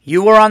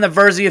 You were on the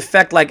Verzi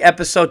Effect like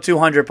episode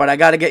 200, but I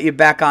got to get you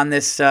back on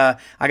this. I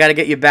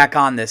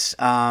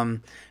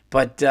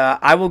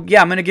will.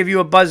 Yeah, I'm going to give you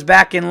a buzz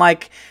back in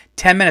like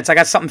 10 minutes. I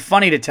got something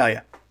funny to tell you.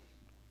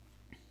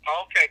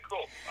 Okay, cool.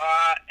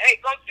 Hey,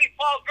 go see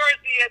Paul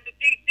Verzi at the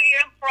DC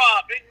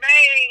Improv in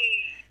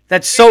May.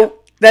 That's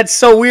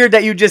so weird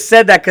that you just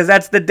said that because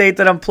that's the date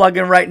that I'm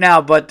plugging right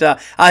now. But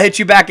I'll hit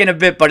you back in a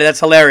bit, buddy. That's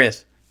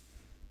hilarious.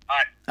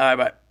 All right,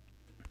 bye.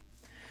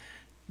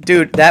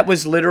 Dude, that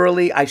was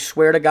literally, I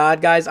swear to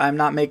God, guys, I'm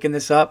not making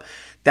this up.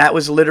 That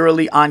was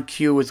literally on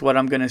cue with what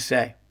I'm going to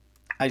say.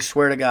 I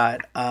swear to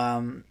God.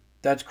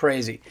 That's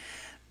crazy.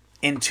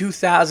 In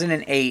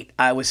 2008,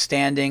 I was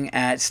standing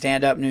at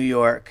Stand Up New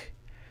York.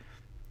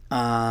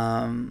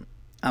 I'm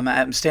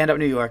at Stand Up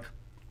New York,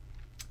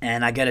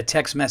 and I get a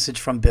text message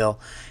from Bill,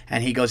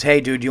 and he goes,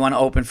 hey, dude, do you want to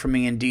open for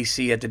me in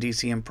D.C. at the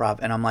D.C. Improv?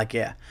 And I'm like,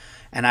 yeah.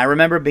 And I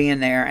remember being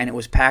there, and it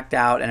was packed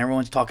out, and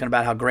everyone's talking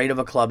about how great of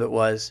a club it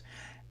was.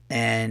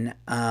 And,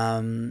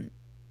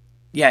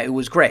 yeah, it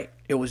was great.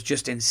 It was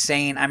just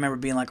insane. I remember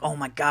being like, oh,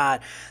 my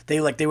God. They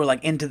were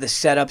like into the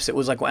setups. It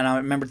was like, and I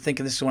remember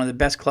thinking this is one of the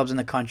best clubs in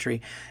the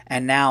country.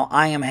 And now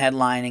I am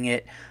headlining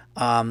it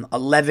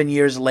 11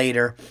 years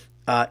later.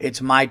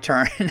 It's my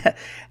turn,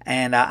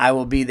 and I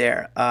will be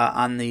there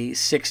on the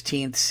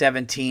 16th,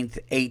 17th,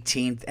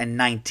 18th, and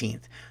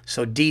 19th.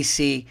 So,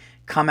 D.C.,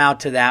 come out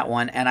to that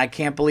one. And I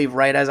can't believe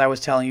right as I was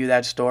telling you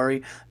that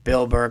story,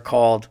 Bill Burr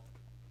called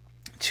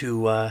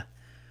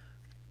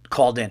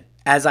in.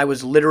 As I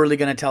was literally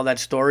going to tell that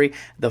story,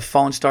 the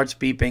phone starts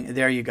beeping.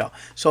 There you go.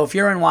 So if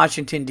you're in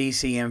Washington,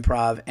 D.C.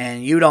 Improv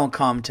and you don't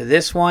come to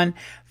this one,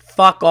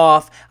 fuck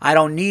off. I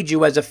don't need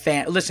you as a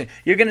fan. Listen,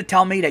 you're going to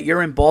tell me that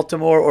you're in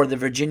Baltimore or the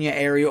Virginia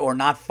area or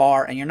not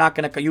far and you're not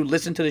going to, you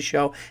listen to the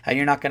show and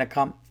you're not going to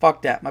come.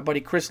 Fuck that. My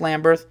buddy Chris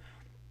Lamberth,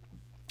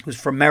 who's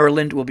from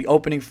Maryland, will be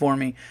opening for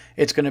me.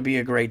 It's going to be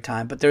a great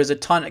time. But there's a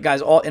ton,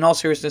 guys, in all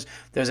seriousness,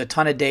 there's a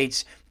ton of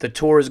dates. The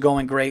tour is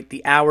going great.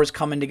 The hour's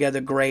coming together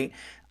great.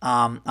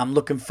 I'm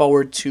looking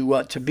forward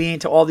to being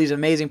to all these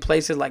amazing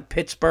places like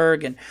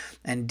Pittsburgh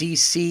and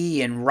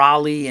D.C. and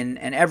Raleigh and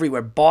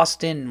everywhere.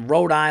 Boston,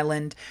 Rhode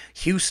Island,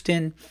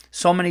 Houston.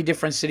 So many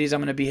different cities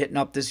I'm going to be hitting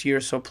up this year.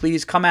 So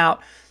please come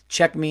out.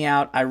 Check me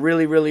out. I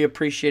really, really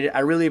appreciate it. I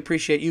really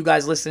appreciate you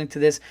guys listening to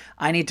this.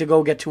 I need to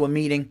go get to a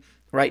meeting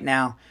right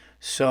now.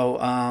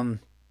 So,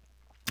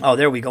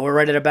 there we go. We're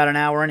right at about an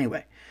hour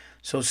anyway.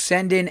 So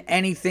send in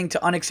anything to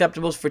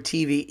Unacceptables for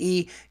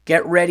TVE.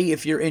 Get ready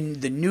if you're in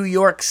the New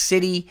York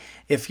City,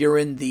 if you're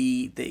in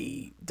the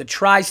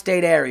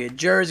tri-state area,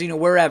 Jersey,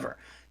 wherever.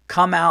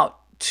 Come out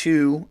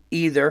to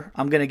either,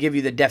 I'm going to give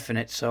you the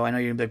definite, so I know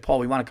you're going to be like, Paul,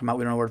 we want to come out,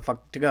 we don't know where the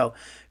fuck to go.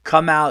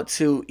 Come out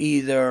to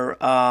either,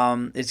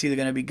 it's either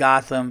going to be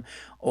Gotham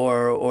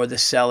or the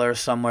Cellar,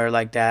 somewhere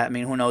like that. I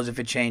mean, who knows if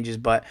it changes,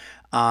 but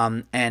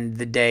and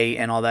the day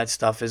and all that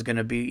stuff is going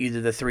to be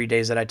either the 3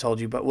 days that I told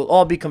you, but will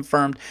all be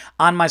confirmed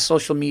on my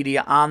social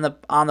media, on the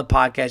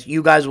podcast.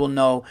 You guys will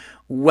know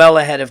well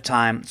ahead of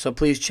time, so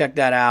please check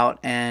that out,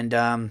 and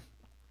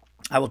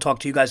I will talk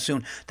to you guys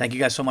soon. Thank you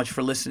guys so much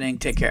for listening.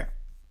 Take care.